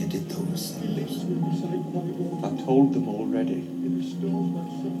moved. Why you did those things. I told them already.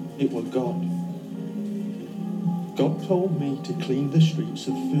 It were God. God told me to clean the streets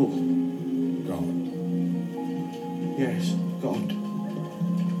of filth. God? Yes, God.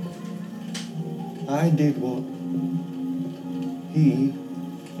 I did what He,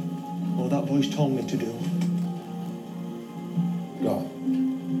 or that voice told me to do. God.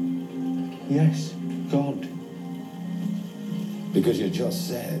 Yes, God. Because you just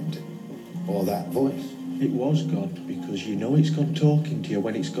said, or that voice. It was God, because you know it's God talking to you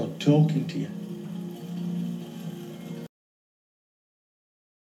when it's God talking to you.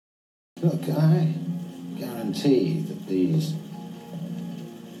 Look, I guarantee that these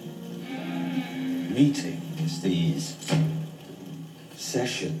meetings, these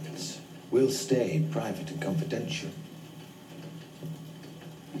sessions, will stay private and confidential.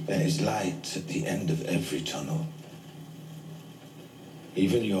 There is light at the end of every tunnel.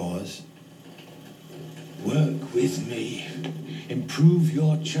 Even yours. Work with me. Improve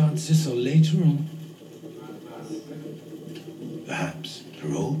your chances so later on. Perhaps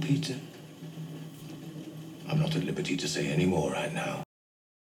parole, Peter. I'm not at liberty to say any more right now.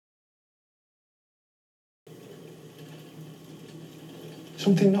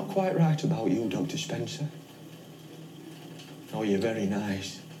 Something not quite right about you, Dr. Spencer. Oh, you're very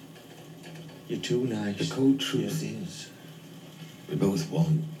nice. You're too nice. The cold truth is, we both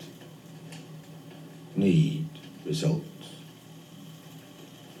want, need results.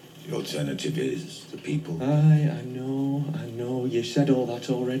 The alternative is the people. Aye, I know. You said all that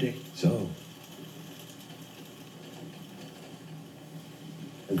already. So,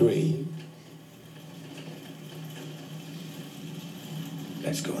 agree?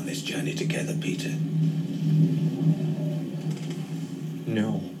 Let's go on this journey together, Peter.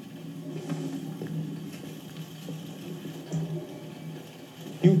 No.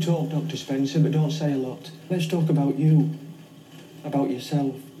 You talk, Dr. Spencer, but don't say a lot. Let's talk about you. About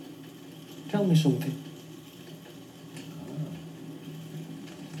yourself. Tell me something.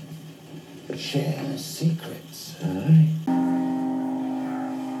 Share secrets. Aye.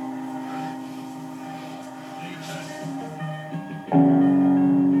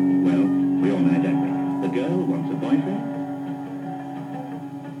 Well, we all know, don't we? The girl wants a boyfriend.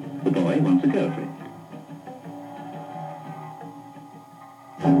 The boy wants a girlfriend.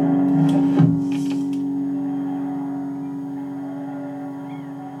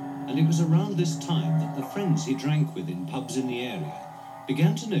 And it was around this time that the friends he drank with in pubs in the area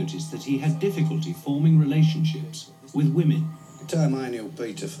began to notice that he had difficulty forming relationships with women. The time I knew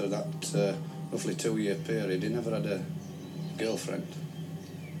Peter for that roughly 2-year period, he never had a girlfriend.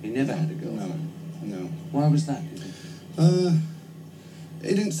 He never had a girlfriend? No. Why was that?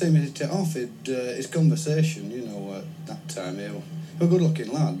 He didn't seem to take off. His conversation, you know, at that time, he was a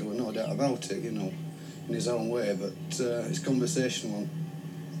good-looking lad, there was no doubt about it, you know, in his own way, but his conversation wasn't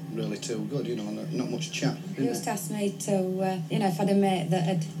really too good, you know, not much chat. He used to ask me to, you know, if I had a mate that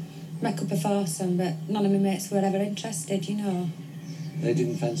had make up a foursome, but none of my mates were ever interested, you know. They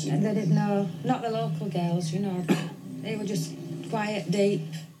didn't fancy him? They didn't know. Not the local girls, you know. They were just quiet, deep.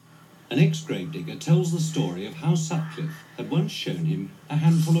 An ex-gravedigger tells the story of how Sutcliffe had once shown him a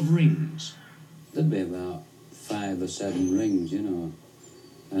handful of rings. There'd be about 5 or 7 rings, you know,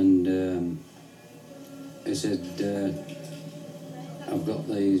 and he said, I've got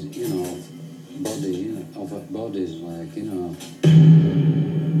these, you know, bodies, like, you know.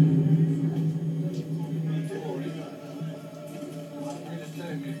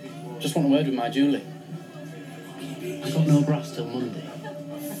 Just want a word with my Julie. I've got no brass till Monday.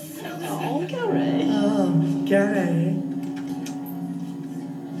 Oh, Gary. Oh, Gary.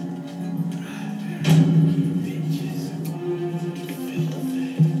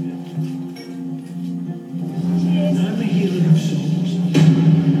 I'm a healer of souls.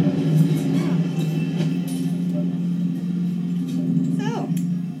 So,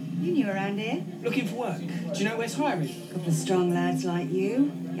 you new around here? Looking for work. Do you know where's hiring? A couple of strong lads like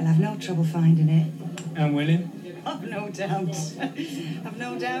you. You'll have no trouble finding it. And willing? I've no doubt. I've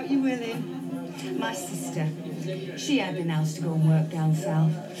no doubt you're willing. My sister, she had been asked to go and work down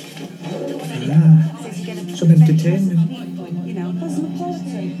south. Says you get a Some entertainment. people, you know,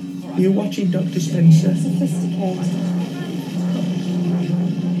 cosmopolitan. Are you watching, Dr. Spencer? Sophisticated.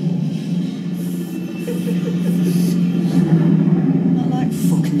 Not like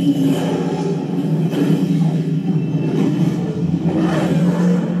fuck me.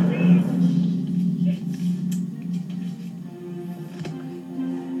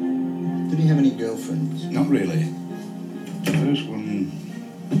 Did he have any girlfriends? Not really. The first one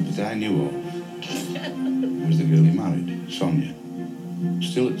that I knew of was the girl he married, Sonia.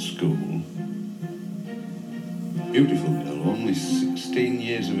 Still at school. Beautiful girl, only 16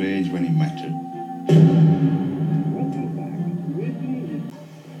 years of age when he met her.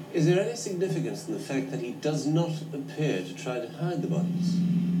 Is there any significance in the fact that he does not appear to try to hide the bodies?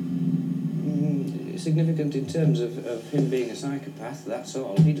 significant in terms of him being a psychopath, that's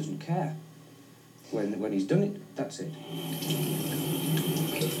all. He doesn't care. When he's done it, that's it.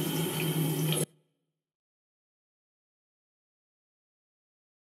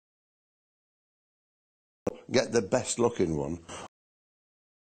 Get the best looking one.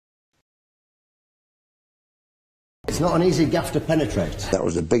 It's not an easy gaff to penetrate. That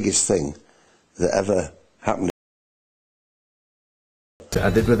was the biggest thing that ever happened. I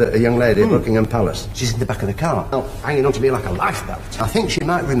did with a young lady at Buckingham Palace. She's in the back of the car, hanging on to me like a lifebelt. I think she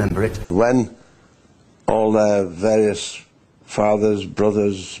might remember it. When all their various fathers,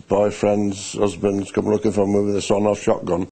 brothers, boyfriends, husbands come looking for me with a sawn-off shotgun,